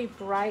really pretty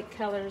bright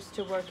colors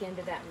to work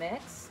into that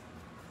mix.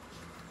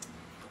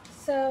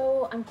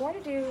 So I'm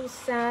going to do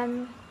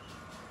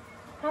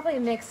probably a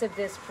mix of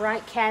this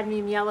bright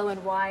cadmium yellow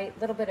and white, a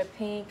little bit of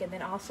pink, and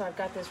then also I've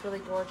got this really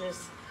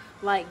gorgeous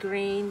light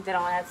green that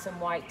I'll add some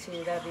white to.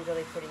 That'll be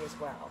really pretty as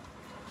well.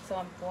 So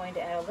I'm going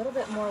to add a little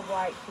bit more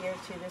white here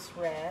to this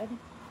red.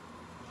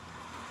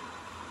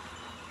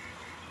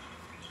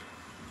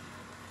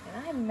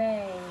 And I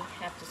may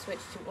have to switch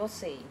to, we'll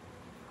see.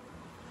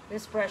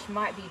 This brush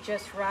might be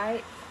just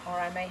right, or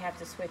I may have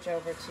to switch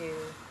over to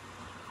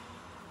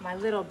my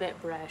little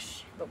bit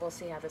brush, but we'll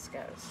see how this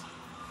goes.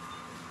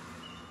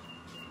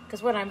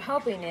 Because what I'm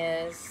hoping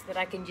is that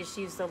I can just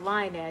use the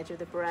line edge of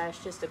the brush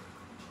just to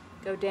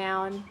go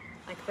down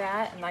like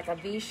that and like a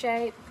V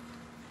shape.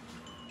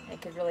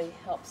 It could really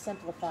help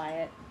simplify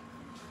it.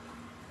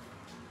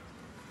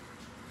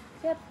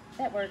 Yep,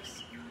 that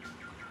works.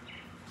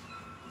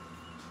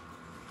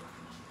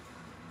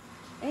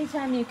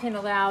 Anytime you can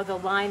allow the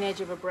line edge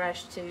of a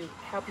brush to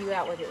help you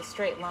out with a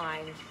straight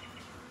line,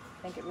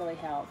 I think it really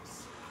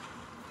helps.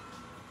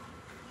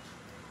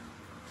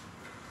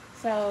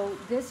 So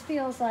this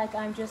feels like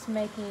I'm just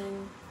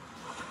making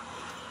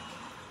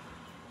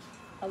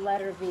a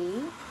letter V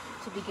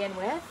to begin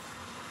with,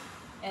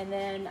 and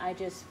then I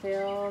just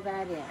fill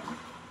that in.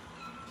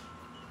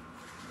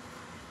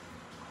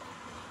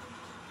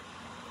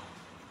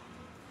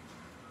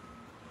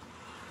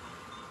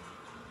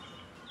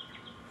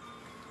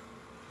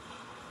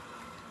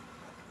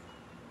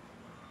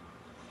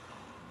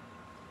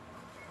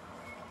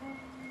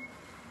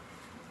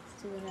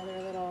 Let's do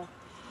another little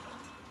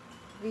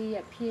V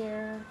up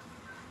here.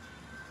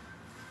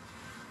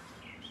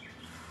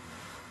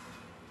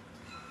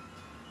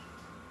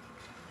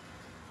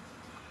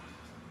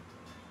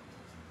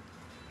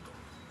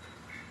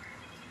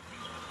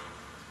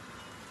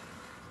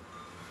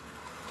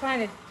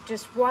 Trying to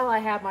just, while I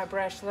have my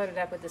brush loaded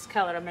up with this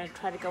color, I'm going to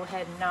try to go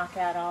ahead and knock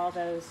out all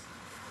those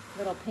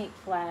little pink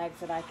flags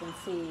that I can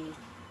see.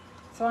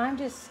 So I'm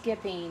just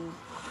skipping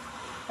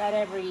about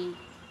every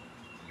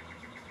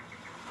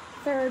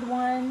third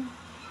one.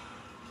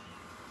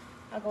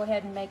 I'll go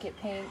ahead and make it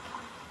pink.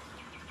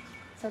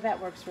 So that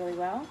works really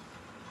well.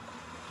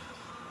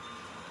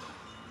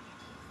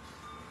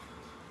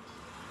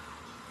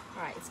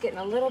 All right, it's getting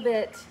a little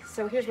bit,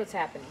 so here's what's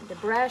happening. The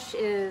brush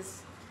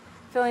is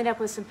filling up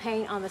with some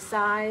paint on the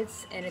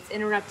sides and it's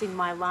interrupting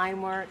my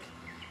line work.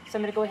 So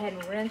I'm gonna go ahead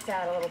and rinse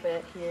out a little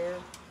bit here,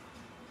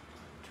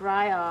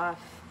 dry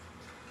off,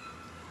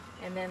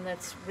 and then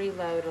let's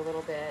reload a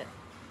little bit.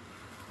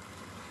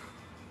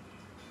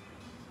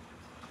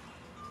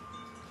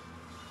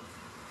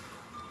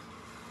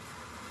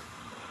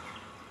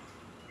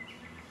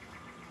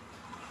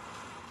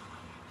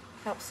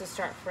 Helps to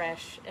start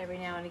fresh every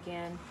now and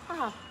again.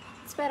 Ah,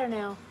 it's better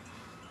now.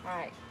 All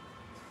right,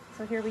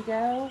 so here we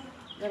go.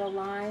 Little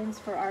lines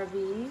for our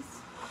V's,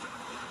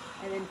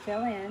 and then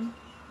fill in.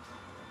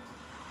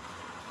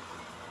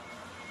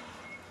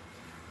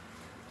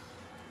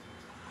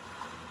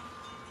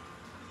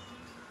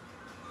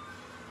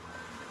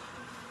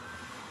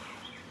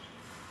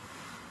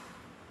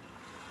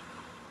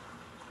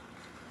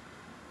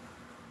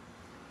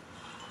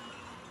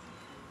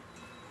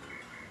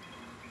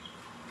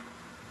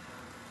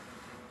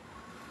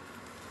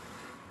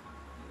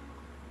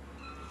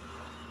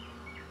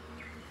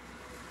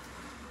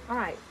 All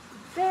right,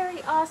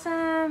 very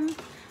awesome.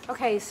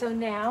 Okay, so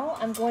now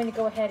I'm going to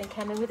go ahead and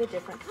come in with a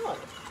different color.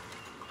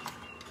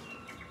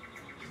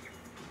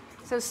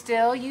 So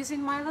still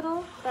using my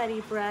little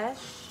buddy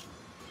brush,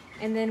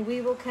 and then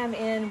we will come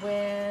in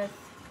with,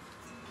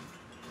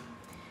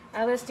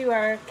 let's do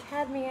our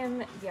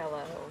cadmium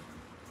yellow.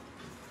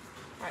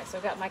 All right, so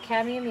I've got my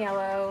cadmium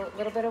yellow, a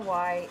little bit of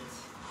white.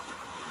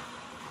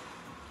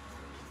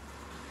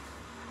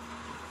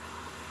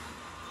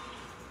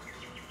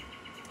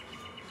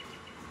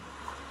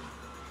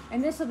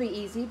 And this will be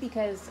easy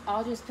because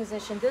I'll just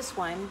position this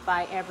one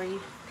by every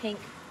pink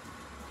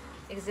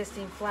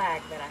existing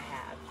flag that I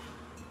have.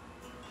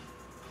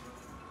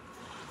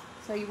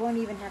 So you won't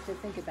even have to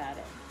think about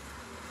it.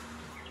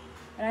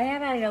 And I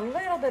am adding a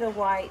little bit of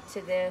white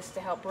to this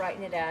to help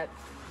brighten it up.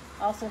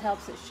 Also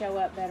helps it show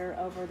up better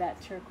over that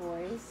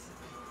turquoise.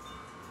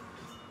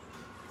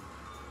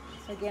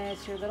 So again,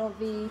 it's your little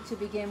V to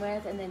begin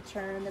with, and then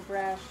turn the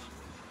brush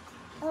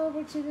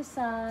over to the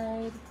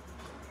side.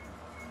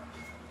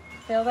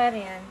 Fill that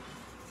in.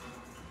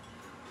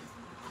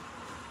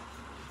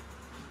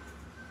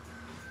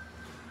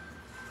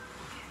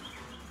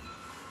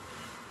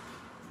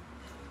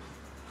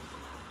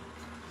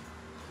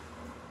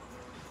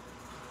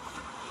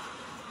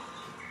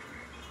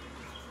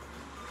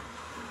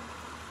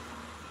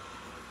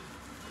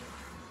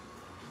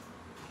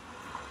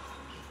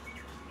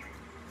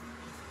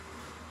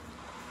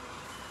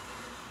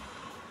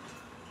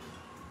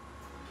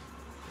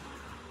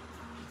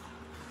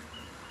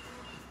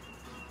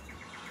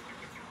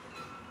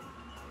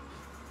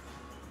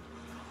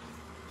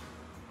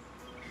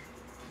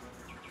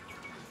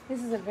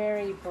 This is a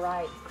very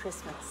bright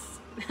Christmas.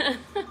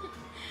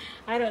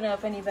 I don't know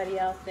if anybody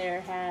out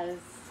there has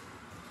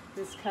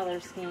this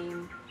color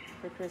scheme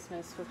for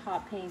Christmas with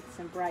hot pinks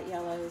and bright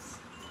yellows.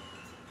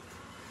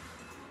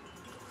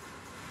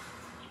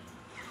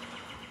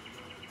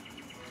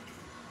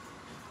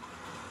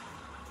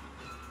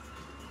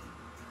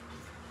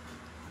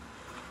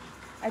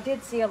 I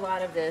did see a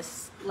lot of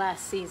this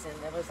last season.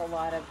 There was a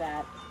lot of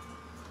that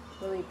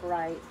really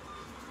bright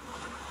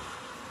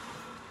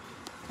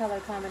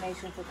color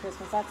combination for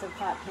Christmas. Lots of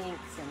hot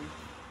pinks and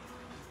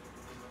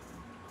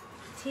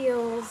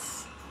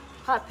teals,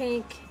 hot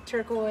pink,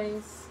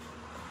 turquoise,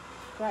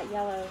 bright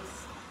yellows.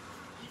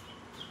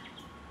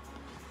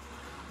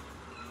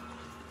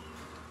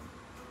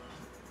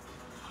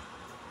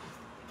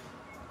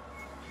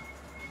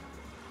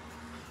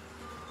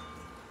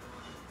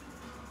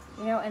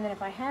 You know, and then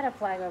if I had a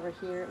flag over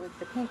here,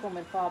 the pink one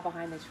would fall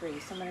behind the tree.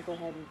 So I'm going to go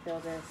ahead and fill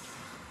this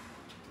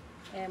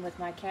in with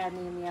my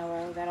cadmium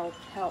yellow. That'll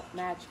help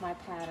match my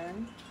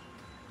pattern.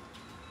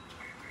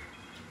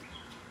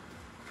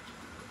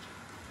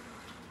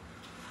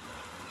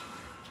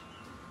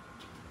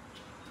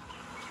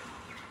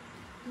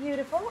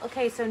 Beautiful.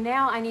 Okay, so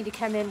now I need to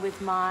come in with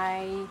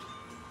my,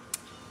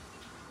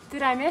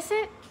 did I miss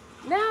it?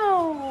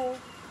 No,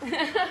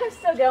 I'm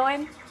still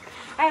going.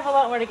 I have a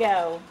lot more to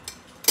go.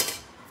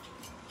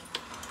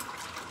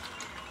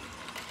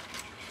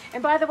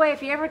 And by the way,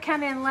 if you ever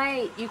come in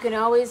late, you can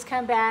always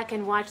come back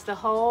and watch the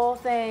whole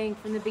thing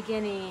from the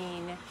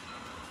beginning.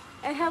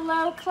 And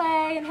hello,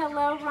 Clay, and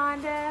hello,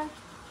 Rhonda.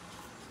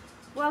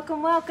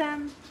 Welcome,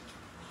 welcome.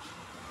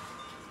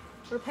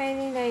 We're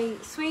painting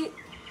a sweet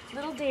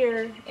little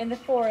deer in the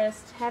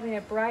forest, having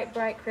a bright,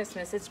 bright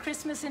Christmas. It's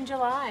Christmas in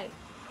July.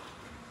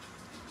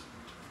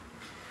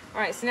 All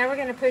right, so now we're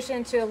gonna push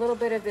into a little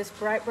bit of this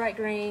bright, bright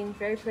green,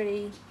 very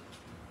pretty.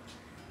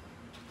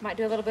 Might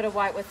do a little bit of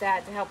white with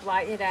that to help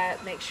lighten it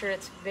up, make sure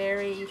it's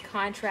very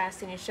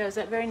contrasting and shows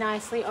up very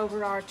nicely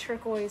over our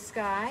turquoise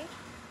sky.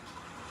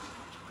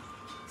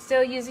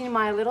 Still using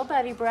my little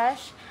buddy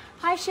brush.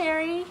 Hi,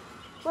 Sherry.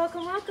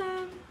 Welcome,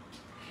 welcome.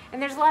 And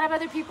there's a lot of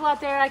other people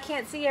out there. I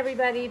can't see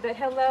everybody, but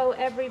hello,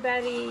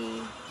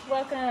 everybody.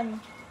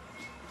 Welcome.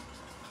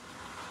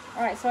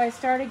 All right, so I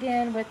start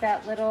again with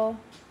that little,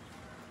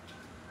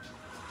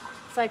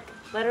 it's like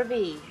letter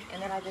V,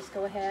 and then I just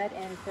go ahead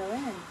and fill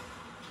in.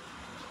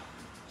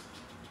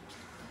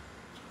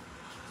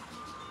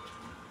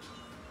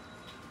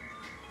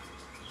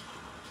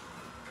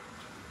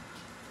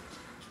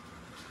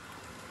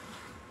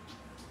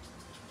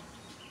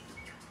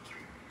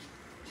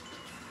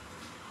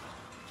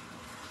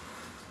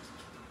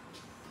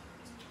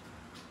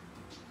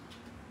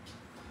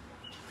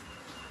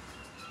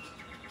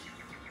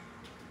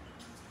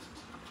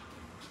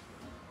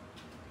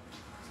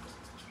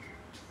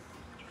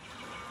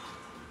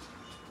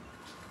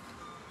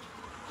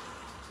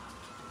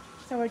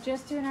 So we're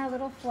just doing our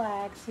little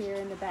flags here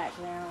in the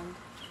background.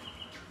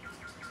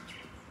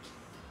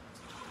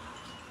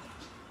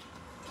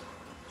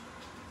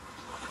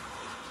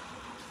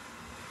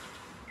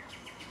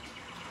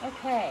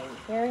 Okay,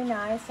 very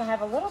nice. I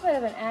have a little bit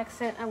of an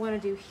accent I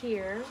want to do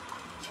here.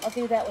 I'll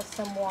do that with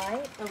some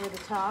white over the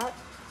top.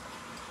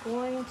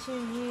 Going to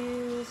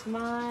use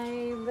my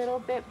little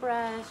bit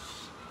brush.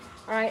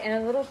 All right,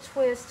 and a little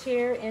twist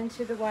here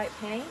into the white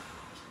paint.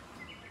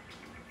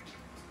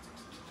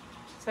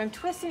 So I'm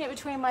twisting it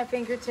between my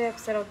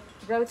fingertips. That'll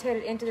rotate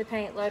it into the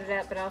paint, load it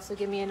up, but also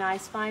give me a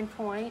nice fine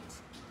point.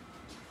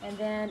 And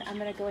then I'm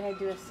gonna go ahead and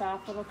do a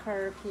soft little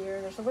curve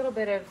here. There's a little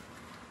bit of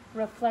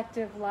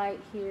reflective light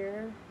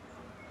here.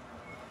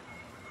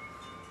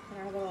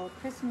 And our little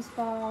Christmas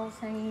balls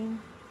hanging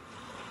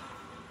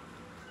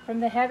from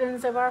the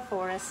heavens of our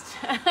forest.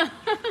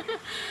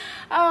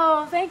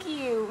 Oh, thank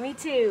you, me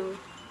too.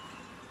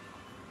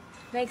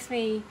 Makes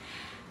me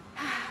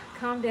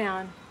calm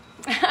down,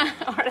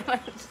 or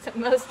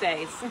most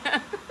days.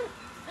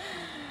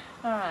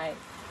 All right,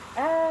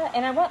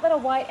 and I want little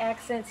white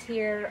accents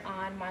here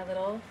on my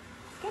little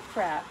gift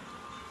wrap.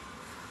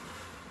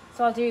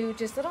 So I'll do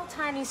just little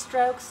tiny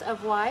strokes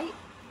of white,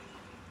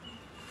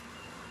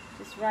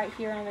 just right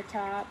here on the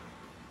top.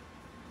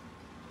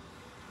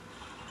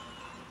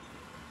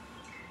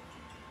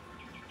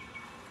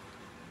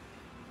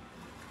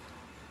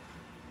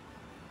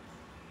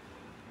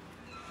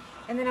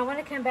 And then I want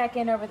to come back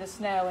in over the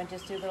snow and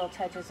just do little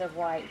touches of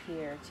white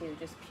here too,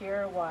 just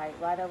pure white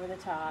right over the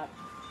top.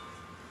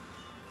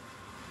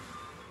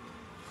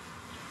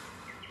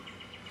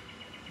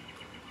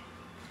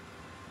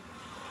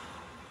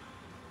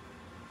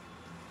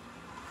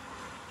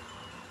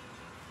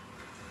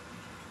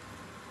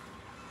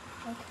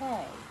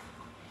 Okay,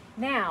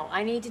 now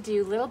I need to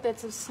do little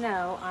bits of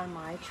snow on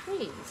my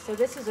trees. So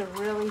this is a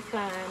really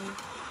fun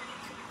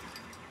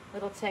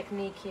little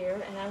technique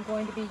here, and I'm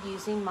going to be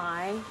using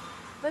my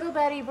little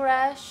Betty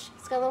brush.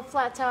 It's got a little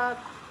flat top,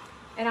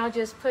 and I'll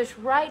just push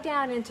right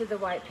down into the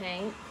white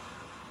paint.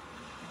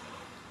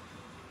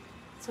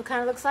 So it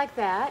kind of looks like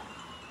that.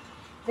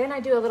 Then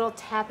I do a little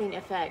tapping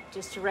effect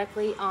just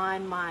directly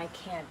on my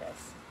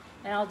canvas,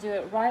 and I'll do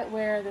it right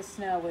where the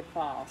snow would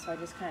fall. So I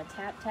just kind of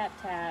tap, tap,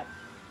 tap.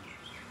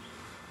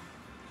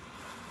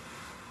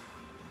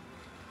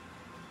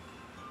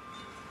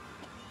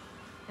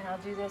 And I'll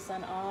do this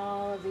on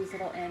all of these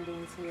little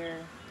endings here.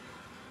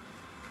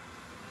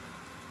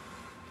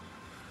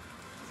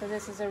 So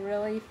this is a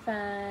really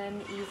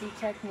fun, easy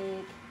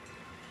technique.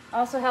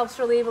 Also helps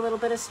relieve a little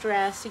bit of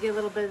stress. You get a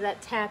little bit of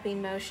that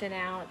tapping motion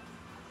out.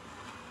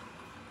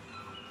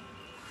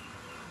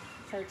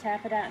 So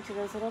tap it out into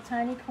those little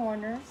tiny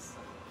corners.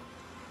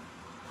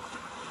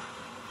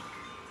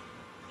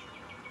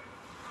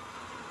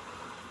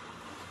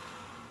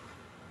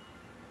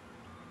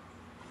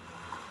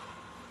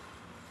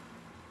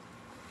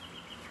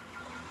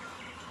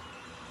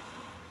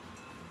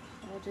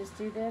 We'll just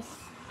do this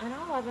on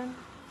all of them.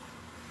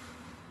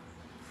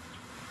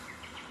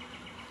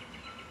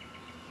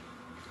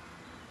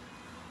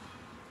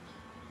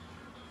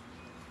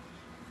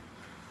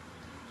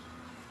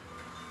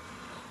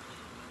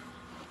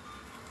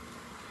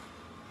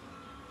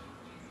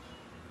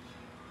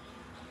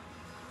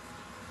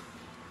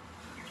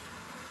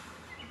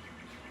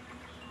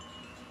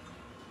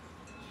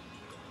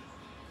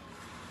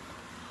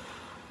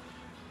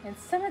 And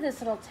some of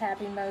this little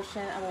tapping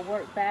motion I will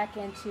work back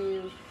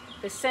into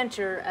the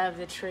center of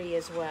the tree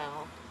as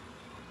well.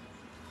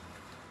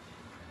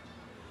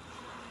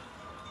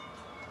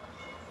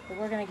 But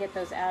we're going to get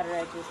those outer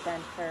edges done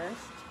first.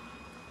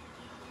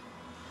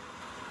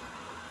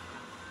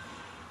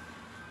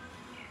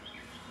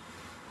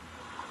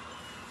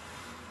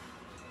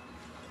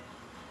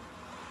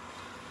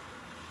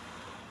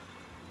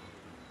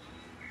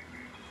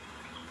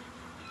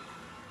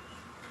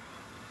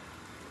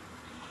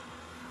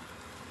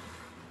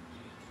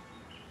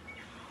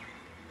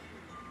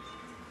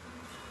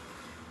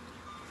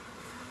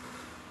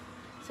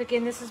 So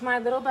again, this is my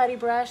little buddy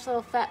brush,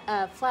 little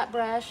flat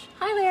brush.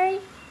 Hi, Larry.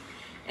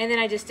 And then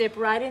I just dip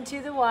right into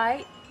the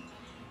white,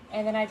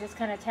 and then I just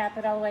kind of tap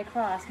it all the way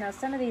across. Now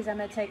some of these I'm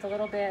going to take a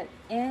little bit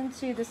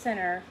into the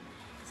center,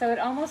 so it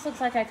almost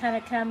looks like I kind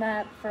of come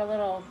up for a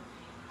little,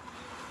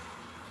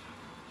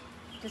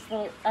 just a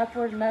little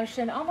upward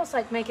motion, almost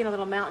like making a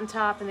little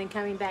mountaintop and then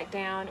coming back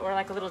down, or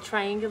like a little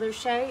triangular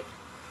shape.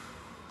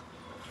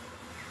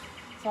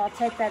 So I'll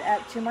take that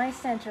up to my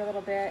center a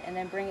little bit and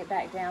then bring it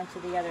back down to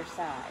the other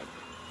side.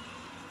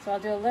 So I'll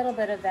do a little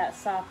bit of that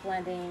soft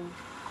blending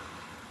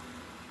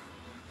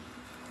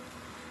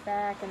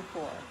back and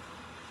forth.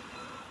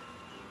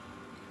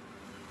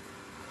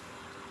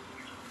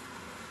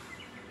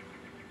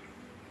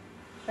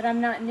 But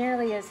I'm not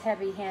nearly as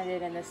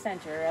heavy-handed in the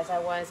center as I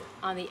was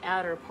on the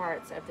outer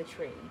parts of the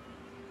tree.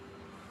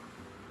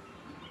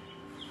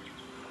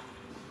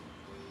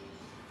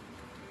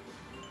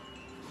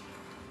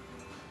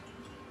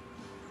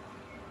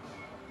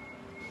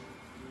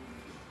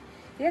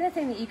 The other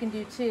thing that you can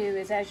do too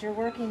is, as you're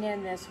working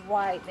in this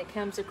white that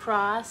comes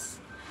across,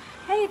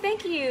 hey,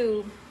 thank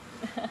you.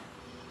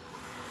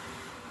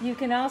 You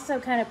can also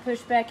kind of push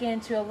back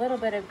into a little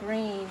bit of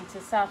green to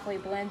softly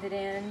blend it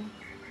in.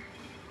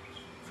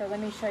 So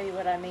let me show you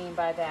what I mean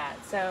by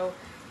that. So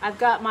I've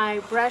got my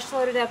brush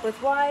loaded up with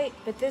white,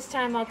 but this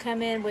time I'll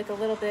come in with a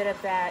little bit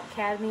of that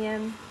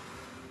cadmium,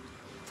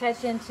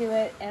 touch into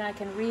it, and I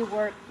can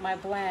rework my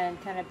blend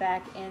kind of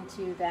back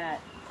into that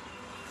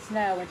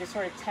snow and just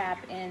sort of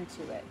tap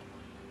into it.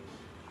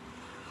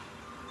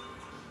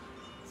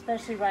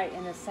 especially right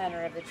in the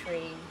center of the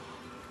tree.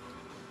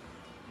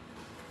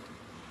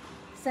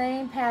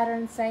 Same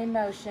pattern, same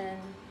motion.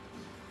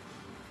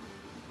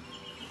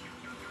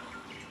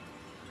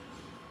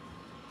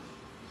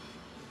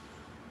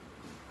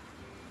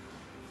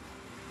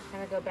 I'm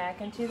going to go back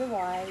into the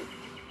white.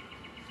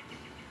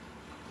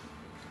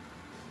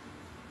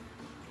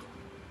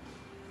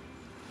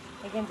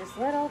 Again, just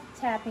little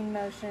tapping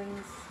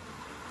motions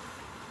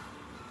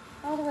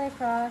all the way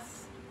across.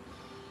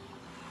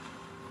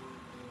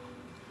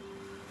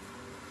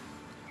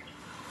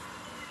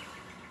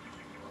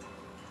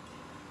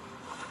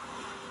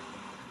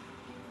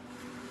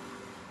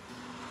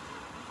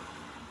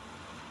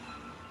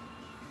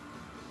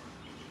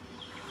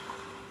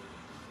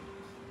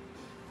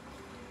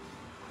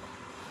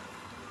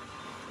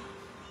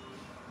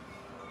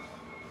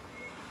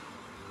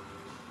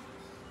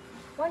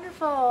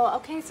 Wonderful.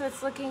 Okay, so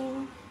it's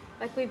looking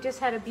like we've just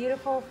had a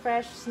beautiful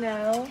fresh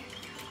snow.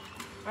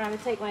 I'm going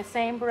to take my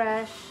same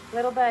brush,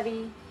 little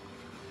buddy,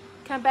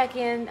 come back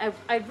in.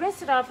 I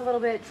rinsed it off a little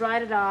bit,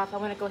 dried it off. I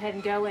want to go ahead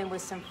and go in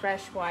with some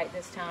fresh white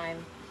this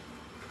time.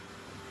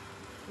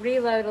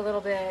 Reload a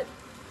little bit,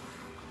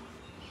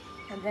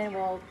 and then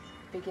we'll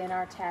begin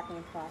our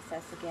tapping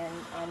process again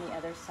on the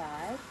other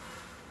side.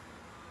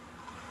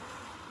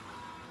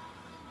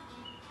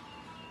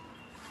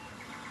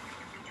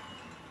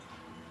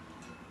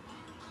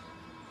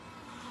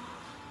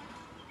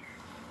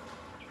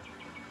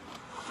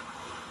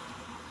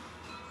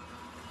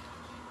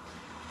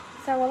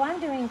 So while I'm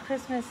doing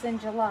Christmas in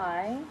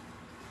July,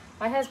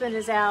 my husband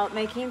is out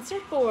making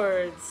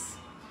surfboards.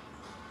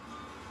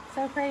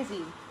 So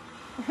crazy.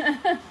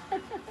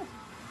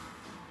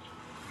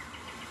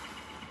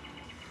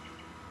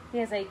 He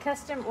has a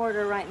custom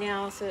order right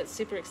now, so it's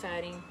super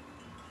exciting.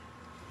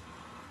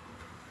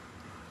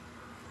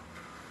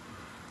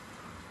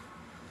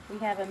 We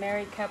have a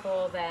married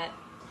couple that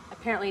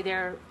apparently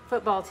their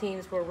football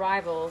teams were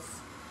rivals.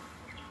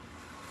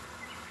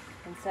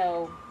 And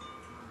so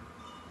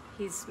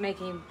he's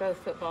making both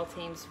football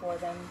teams for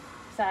them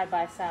side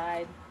by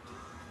side.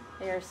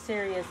 They are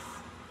serious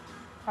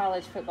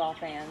college football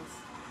fans.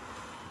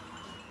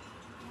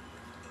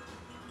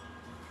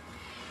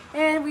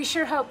 And we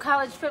sure hope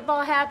college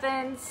football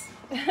happens.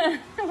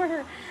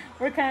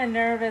 we're kind of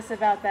nervous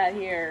about that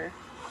here.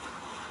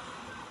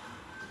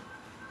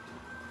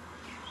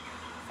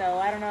 So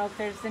I don't know if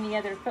there's any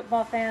other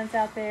football fans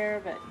out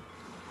there, but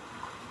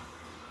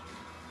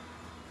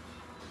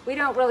we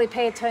don't really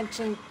pay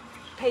too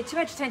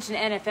much attention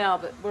to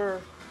NFL, but we're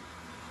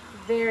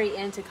very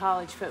into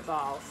college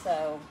football,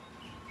 so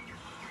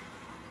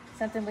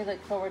something we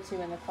look forward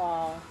to in the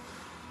fall.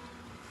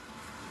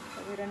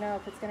 But we don't know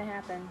if it's going to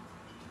happen.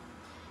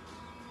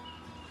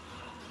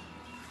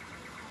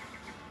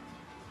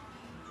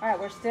 All right,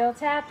 we're still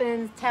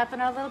tapping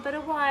our little bit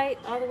of white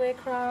all the way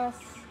across.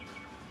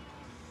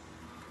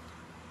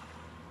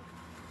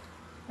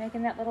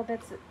 Making that little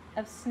bits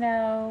of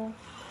snow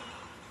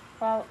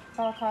fall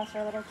across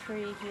our little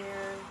tree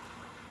here.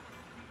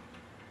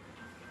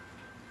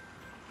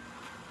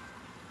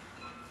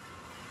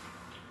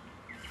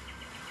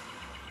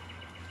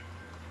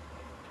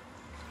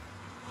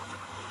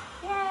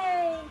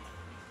 Yay!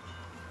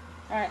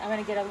 All right, I'm going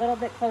to get a little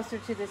bit closer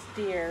to this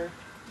deer.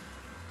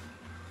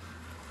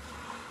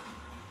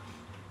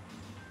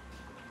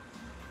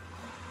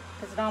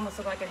 Because it almost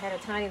looked like it had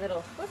a tiny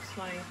little, whoops,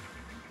 my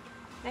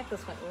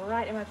necklace went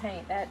right in my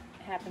paint. That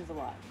happens a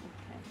lot.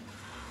 Okay.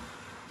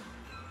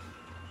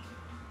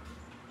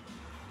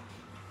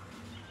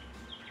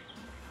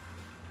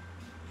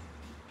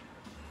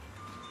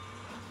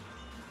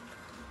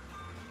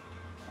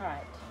 All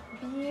right,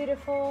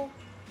 beautiful.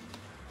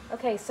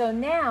 Okay, so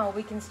now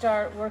we can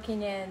start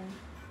working in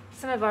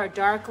some of our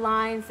dark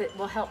lines that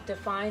will help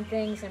define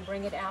things and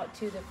bring it out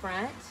to the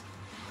front.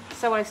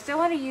 So I still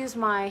want to use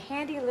my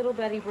handy little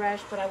buddy brush,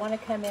 but I want to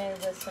come in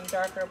with some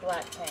darker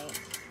black paint.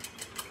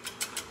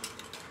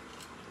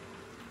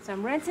 So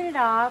I'm rinsing it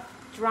off,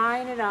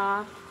 drying it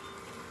off,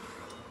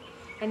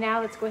 and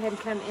now let's go ahead and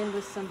come in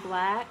with some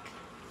black.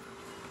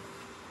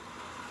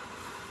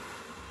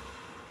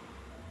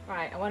 All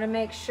right, I want to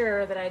make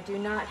sure that I do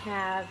not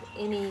have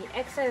any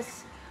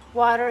excess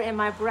water in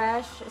my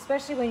brush,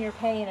 especially when you're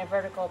painting a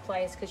vertical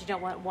place, because you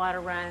don't want water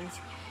runs.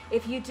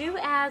 If you do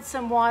add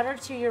some water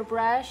to your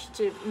brush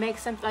to make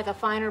something like a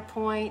finer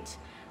point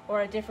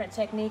or a different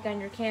technique on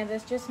your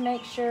canvas, just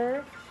make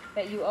sure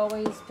that you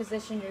always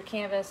position your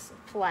canvas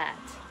flat.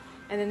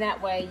 And then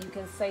that way you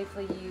can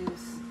safely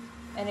use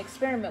and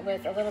experiment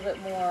with a little bit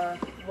more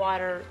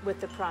water with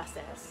the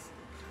process.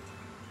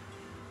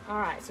 All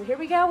right, so here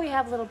we go. We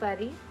have little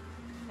buddy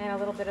and a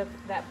little bit of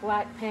that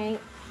black paint.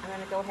 I'm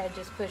going to go ahead and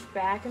just push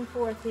back and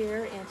forth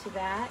here into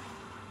that.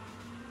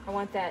 I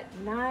want that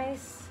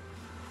nice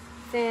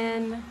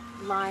thin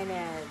line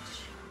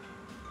edge.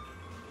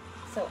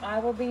 So I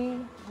will be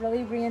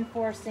really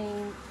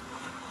reinforcing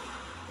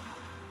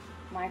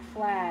my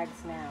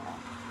flags now.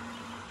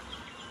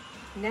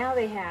 Now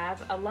they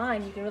have a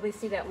line. You can really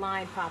see that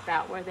line pop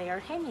out where they are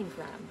hanging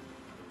from.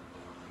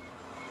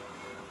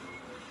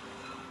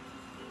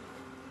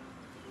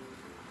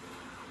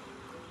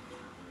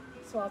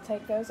 So I'll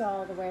take those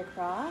all the way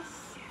across.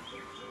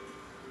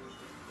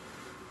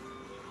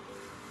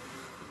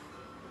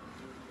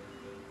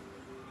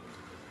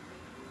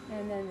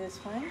 And then this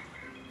one.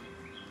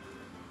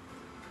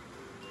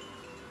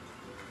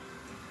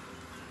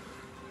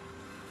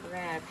 We're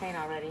running out of paint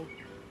already.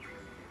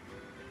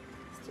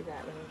 Let's do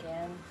that one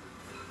again.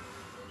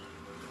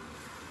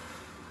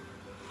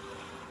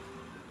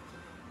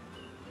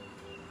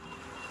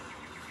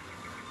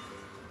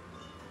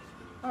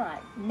 All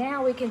right,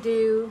 now we can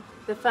do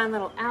the fun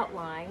little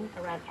outline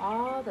around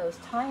all those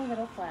tiny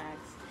little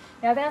flags.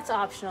 Now that's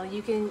optional.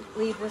 You can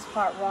leave this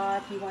part raw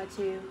if you want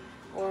to,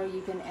 or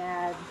you can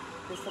add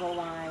this little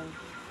line.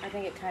 I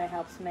think it kind of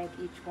helps make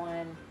each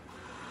one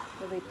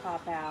really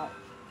pop out.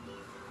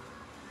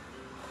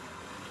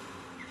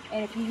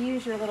 And if you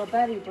use your little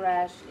buddy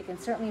brush, it can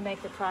certainly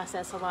make the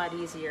process a lot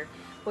easier.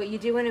 What you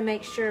do want to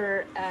make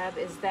sure of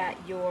is that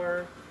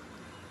your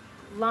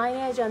line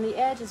edge on the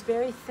edge is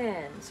very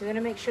thin. So you're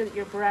going to make sure that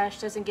your brush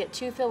doesn't get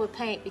too filled with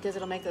paint because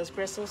it'll make those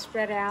bristles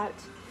spread out,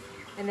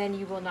 and then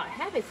you will not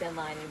have a thin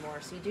line anymore.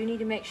 So you do need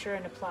to make sure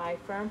and apply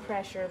firm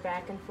pressure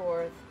back and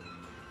forth.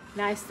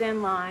 Nice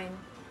thin line,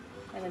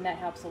 and then that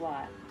helps a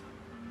lot.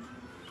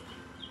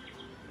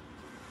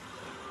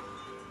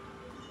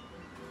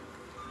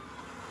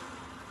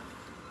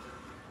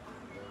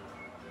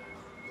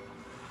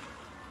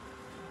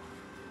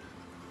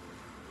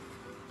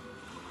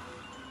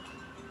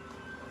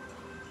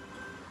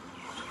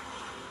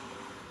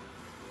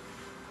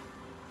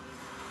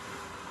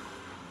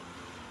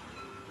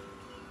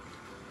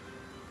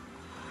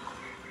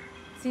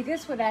 See,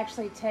 this would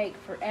actually take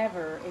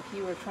forever if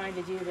you were trying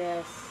to do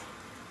this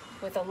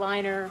with a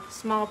liner,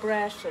 small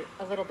brush,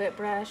 a little bit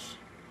brush.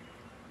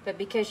 But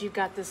because you've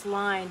got this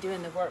line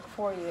doing the work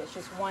for you, it's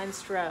just one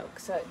stroke.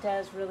 So it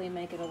does really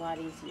make it a lot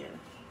easier.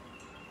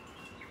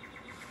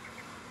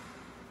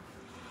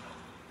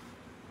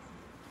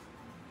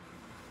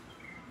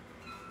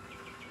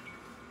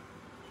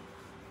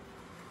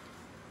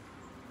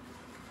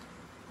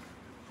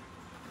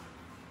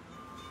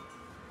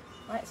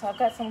 Alright, so I've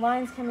got some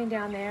lines coming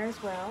down there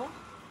as well.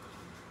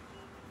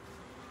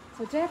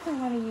 So definitely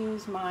want to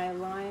use my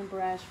line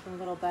brush from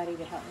Little Buddy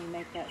to help me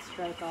make that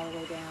stroke all the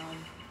way down.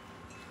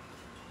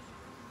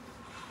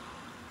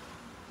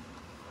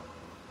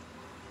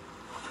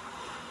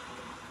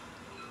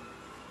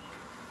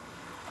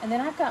 And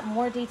then I've got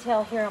more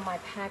detail here on my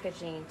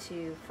packaging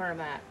to firm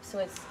up. So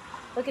it's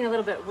looking a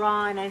little bit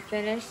raw and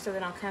unfinished, so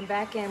then I'll come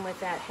back in with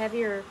that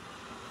heavier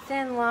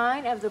thin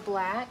line of the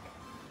black.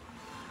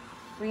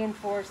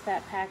 Reinforce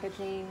that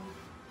packaging.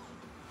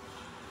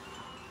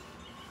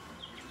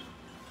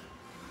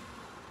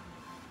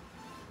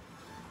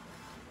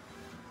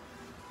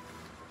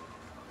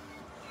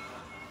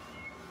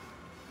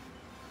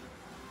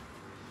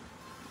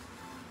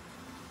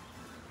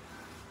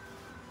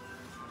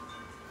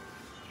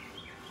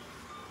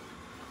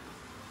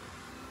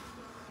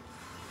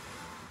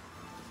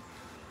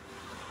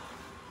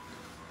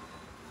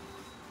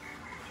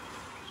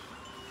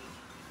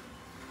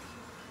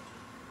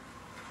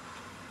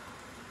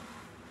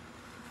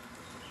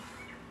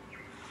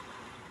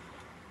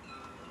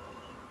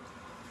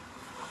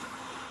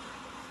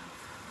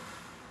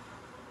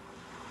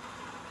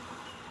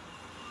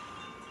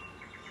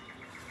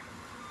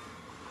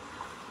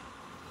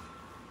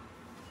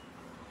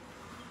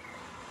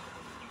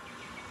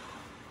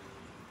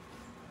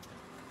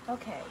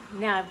 Okay,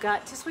 now I've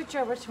got to switch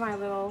over to my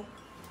little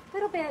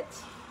bit.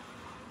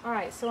 All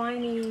right, so I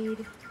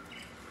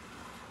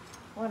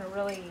want a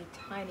really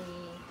tiny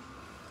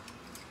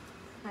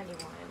one.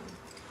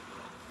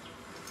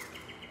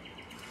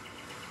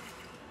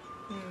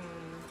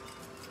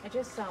 I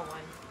just saw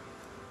one.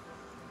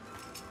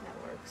 That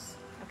works.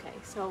 Okay,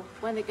 so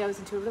one that goes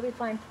into a really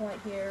fine point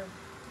here.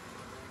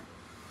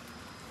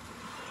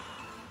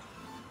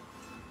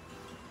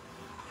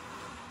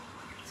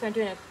 So I'm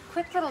doing a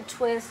quick little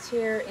twist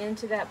here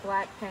into that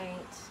black paint,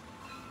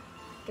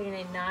 getting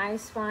a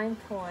nice fine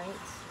point.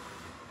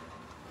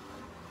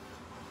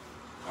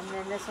 And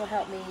then this will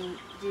help me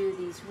do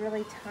these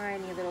really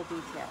tiny little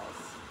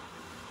details.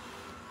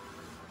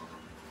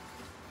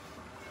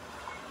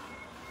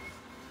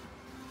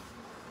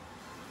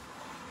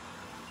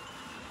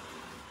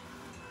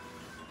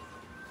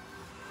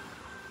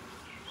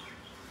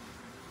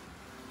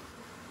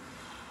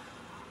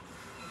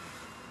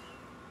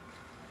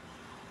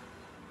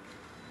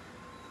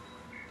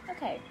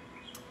 Okay,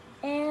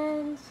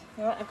 and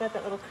you know what? I've got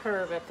that little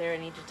curve up there I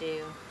need to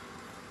do.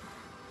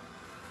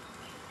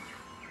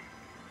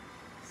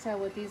 So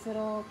with these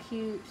little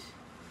cute,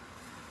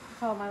 I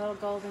call them my little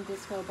golden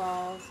disco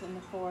balls in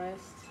the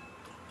forest,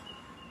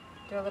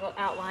 do a little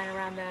outline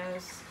around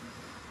those.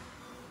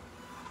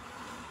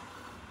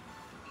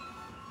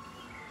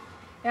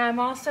 Now I'm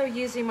also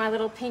using my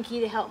little pinky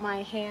to help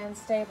my hand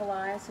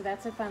stabilize, so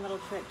that's a fun little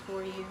trick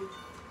for you.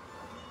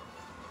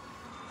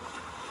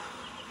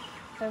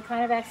 So it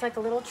kind of acts like a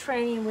little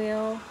training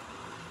wheel.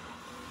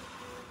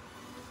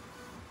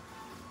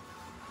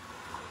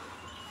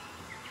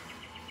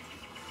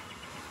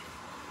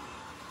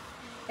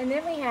 And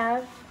then we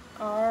have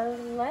our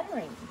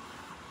lettering.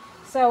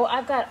 So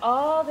I've got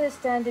all this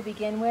done to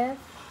begin with,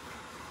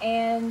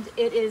 and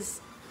it is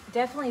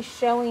definitely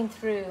showing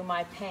through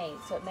my paint,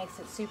 so it makes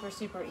it super,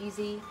 super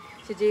easy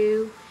to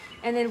do.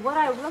 And then what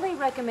I really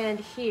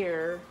recommend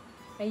here,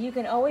 and you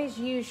can always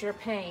use your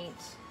paint.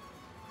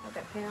 I've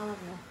got paint all over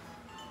me.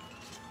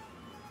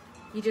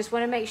 You just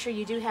want to make sure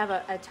you do have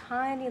a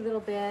tiny little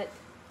bit.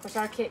 Of course,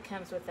 our kit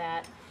comes with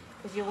that,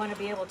 because you want to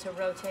be able to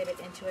rotate it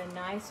into a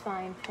nice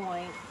fine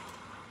point.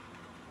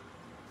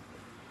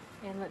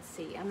 And let's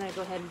see, I'm going to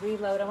go ahead and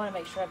reload. I want to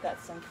make sure I've got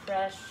some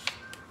fresh.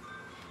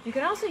 You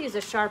can also use a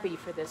Sharpie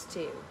for this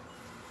too.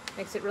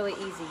 Makes it really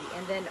easy.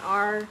 And then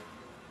our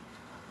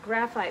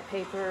graphite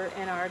paper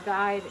and our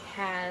guide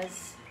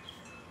has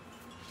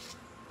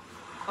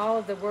all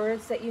of the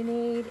words that you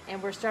need,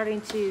 and we're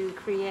starting to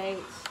create.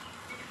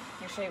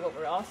 I'll show you what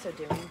we're also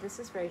doing. This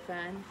is very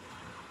fun.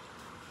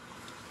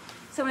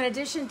 So in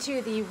addition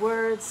to the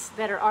words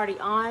that are already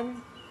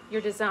on your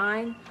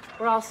design,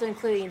 we're also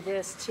including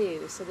this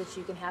too, so that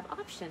you can have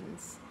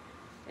options.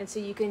 And so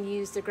you can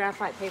use the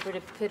graphite paper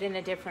to put in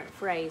a different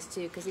phrase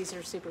too, because these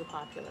are super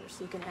popular,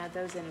 so you can add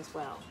those in as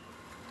well.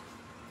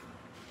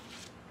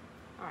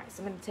 All right,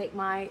 so I'm going to take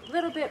my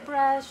little bit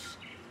brush.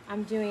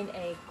 I'm doing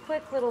a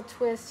quick little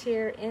twist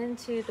here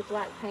into the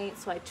black paint,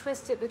 so I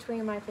twist it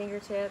between my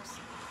fingertips,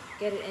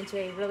 get it into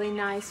a really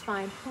nice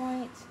fine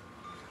point,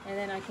 and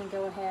then I can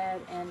go ahead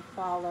and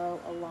follow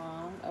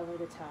along over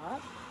the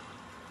top.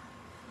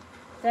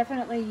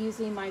 Definitely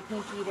using my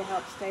pinky to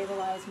help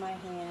stabilize my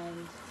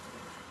hand.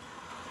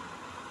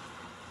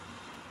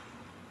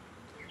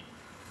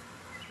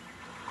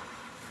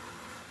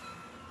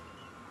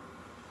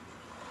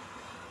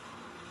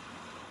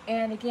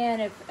 And again,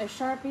 if a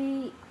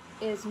Sharpie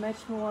is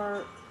much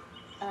more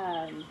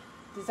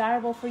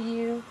desirable for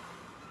you,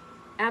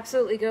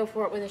 absolutely go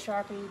for it with a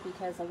Sharpie,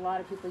 because a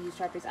lot of people use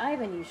Sharpies. I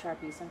even use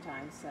Sharpies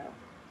sometimes. So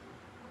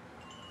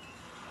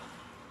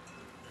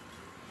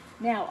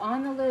now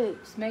on the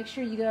loops, make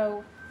sure you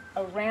go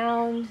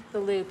around the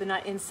loop and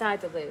not inside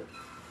the loop,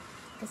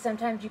 because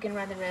sometimes you can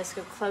run the risk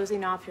of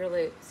closing off your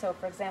loop. So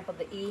for example,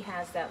 the E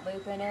has that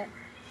loop in it.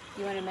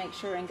 You want to make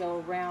sure and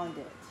go around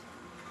it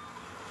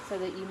so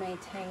that you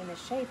maintain the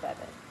shape of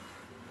it.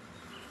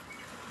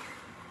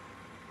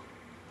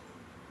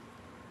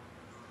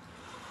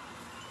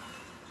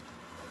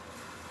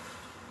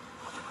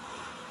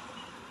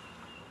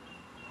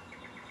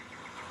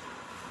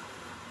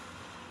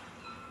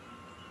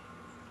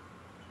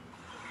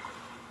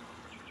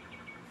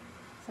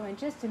 So in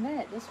just a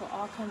minute, this will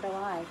all come to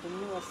life,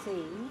 and you will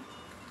see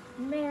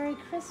Merry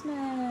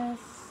Christmas!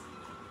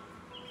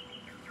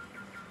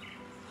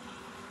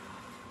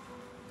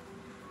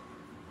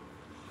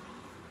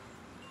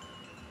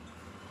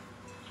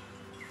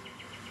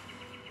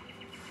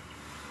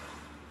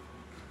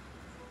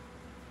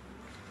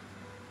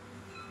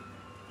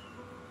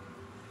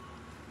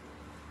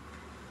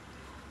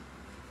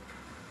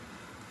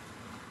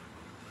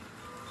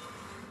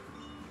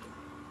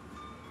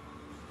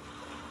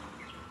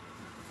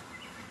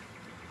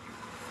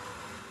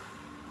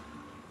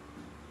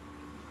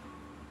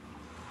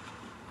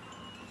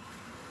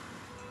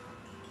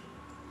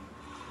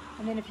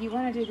 And then if you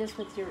want to do this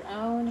with your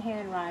own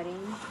handwriting,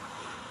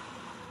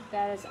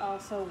 that is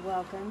also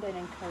welcomed and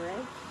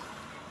encouraged.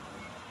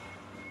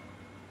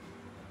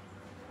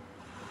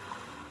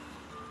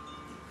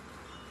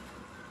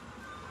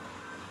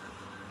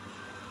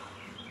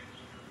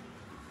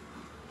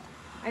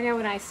 I know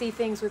when I see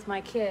things with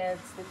my kids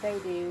that they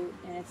do,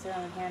 and it's their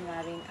own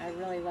handwriting, I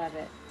really love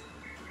it.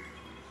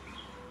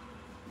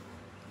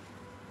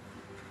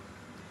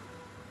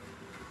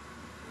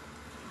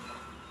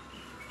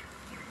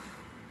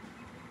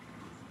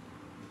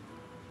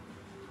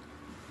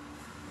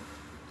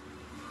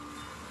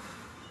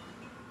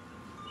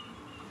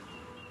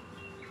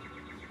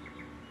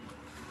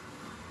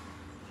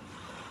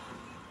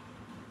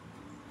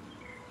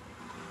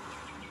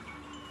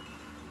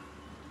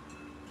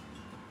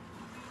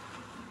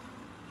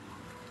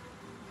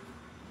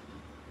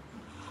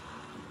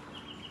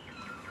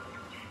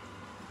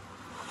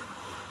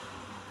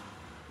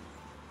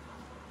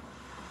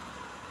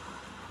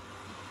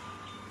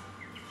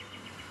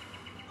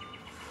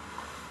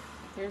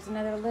 There's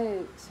another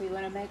loop, so you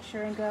want to make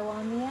sure and go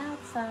on the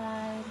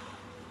outside.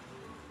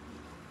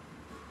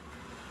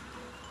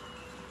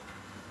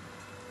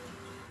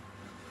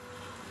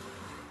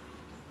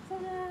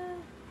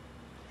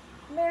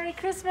 Ta-da! Merry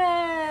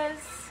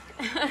Christmas!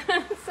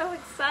 So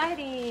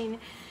exciting!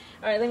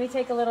 All right, let me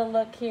take a little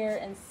look here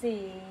and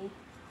see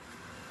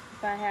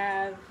if I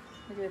have,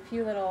 I'll do a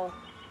few little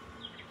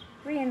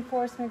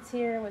reinforcements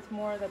here with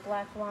more of the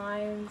black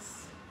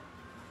lines.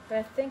 But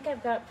I think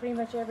I've got pretty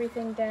much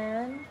everything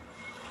done.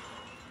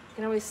 You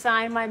can always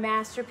sign my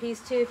masterpiece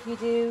too if you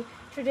do.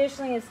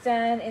 Traditionally it's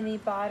done in the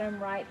bottom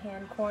right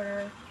hand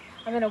corner.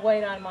 I'm going to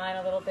wait on mine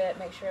a little bit,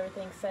 make sure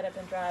everything's set up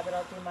and dry, but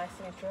I'll do my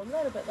signature a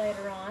little bit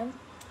later on.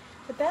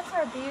 But that's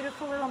our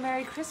beautiful little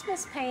Merry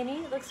Christmas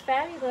painting. It looks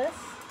fabulous.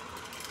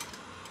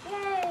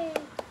 Yay!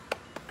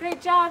 Great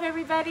job,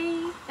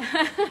 everybody.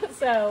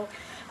 So,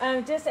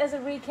 just as a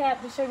recap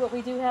to show you what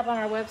we do have on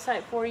our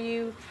website for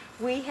you,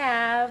 we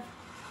have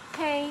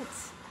paint,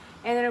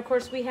 and then of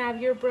course we have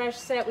your brush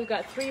set. We've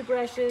got 3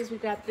 brushes. We've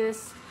got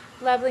this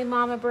lovely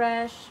mama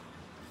brush,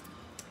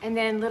 and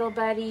then little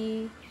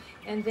buddy,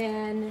 and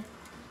then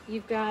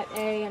you've got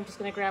I'm just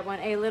gonna grab one,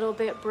 a little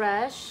bit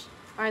brush,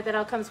 all right, that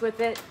all comes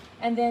with it,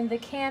 and then the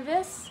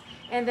canvas,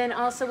 and then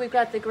also we've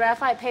got the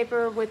graphite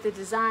paper with the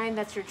design,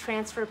 that's your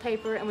transfer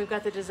paper, and we've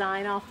got the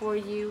design all for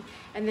you,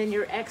 and then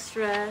your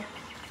extra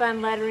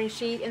fun lettering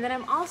sheet, and then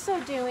I'm also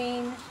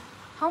doing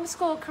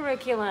homeschool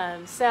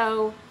curriculum.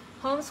 So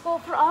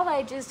homeschool for all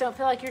ages, don't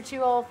feel like you're too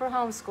old for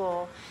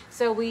homeschool.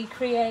 So we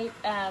create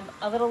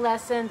a little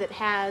lesson that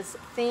has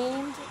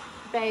themed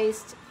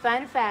based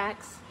fun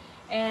facts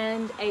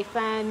and a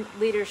fun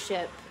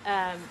leadership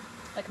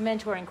like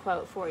mentoring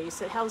quote for you.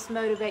 So it helps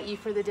motivate you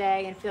for the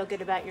day and feel good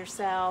about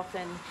yourself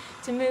and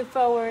to move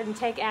forward and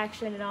take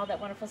action and all that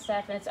wonderful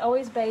stuff. And it's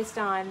always based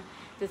on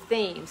the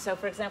theme. So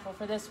for example,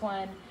 for this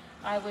one,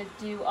 I would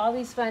do all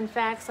these fun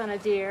facts on a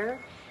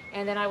deer,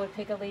 and then I would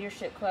pick a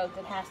leadership quote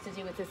that has to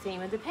do with the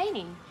theme of the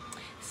painting.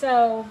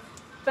 So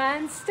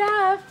fun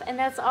stuff, and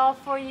that's all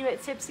for you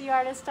at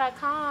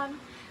tipsyartist.com.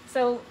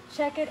 So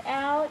check it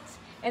out,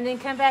 and then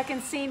come back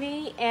and see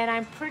me, and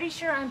I'm pretty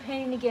sure I'm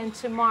painting again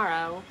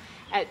tomorrow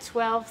at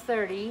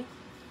 12:30.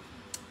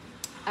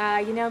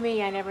 You know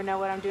me, I never know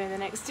what I'm doing the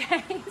next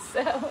day,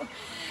 so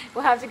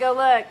we'll have to go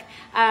look.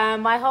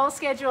 My whole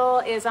schedule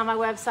is on my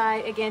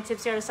website, again,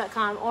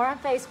 tipsyartist.com, or on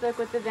Facebook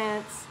with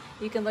events.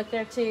 You can look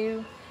there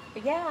too.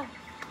 But yeah,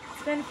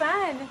 it's been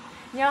fun.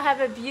 Y'all have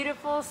a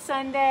beautiful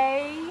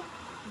Sunday.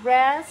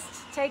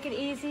 Rest, take it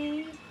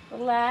easy,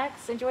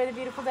 relax, enjoy the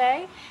beautiful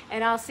day,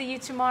 and I'll see you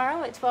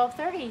tomorrow at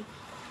 12:30.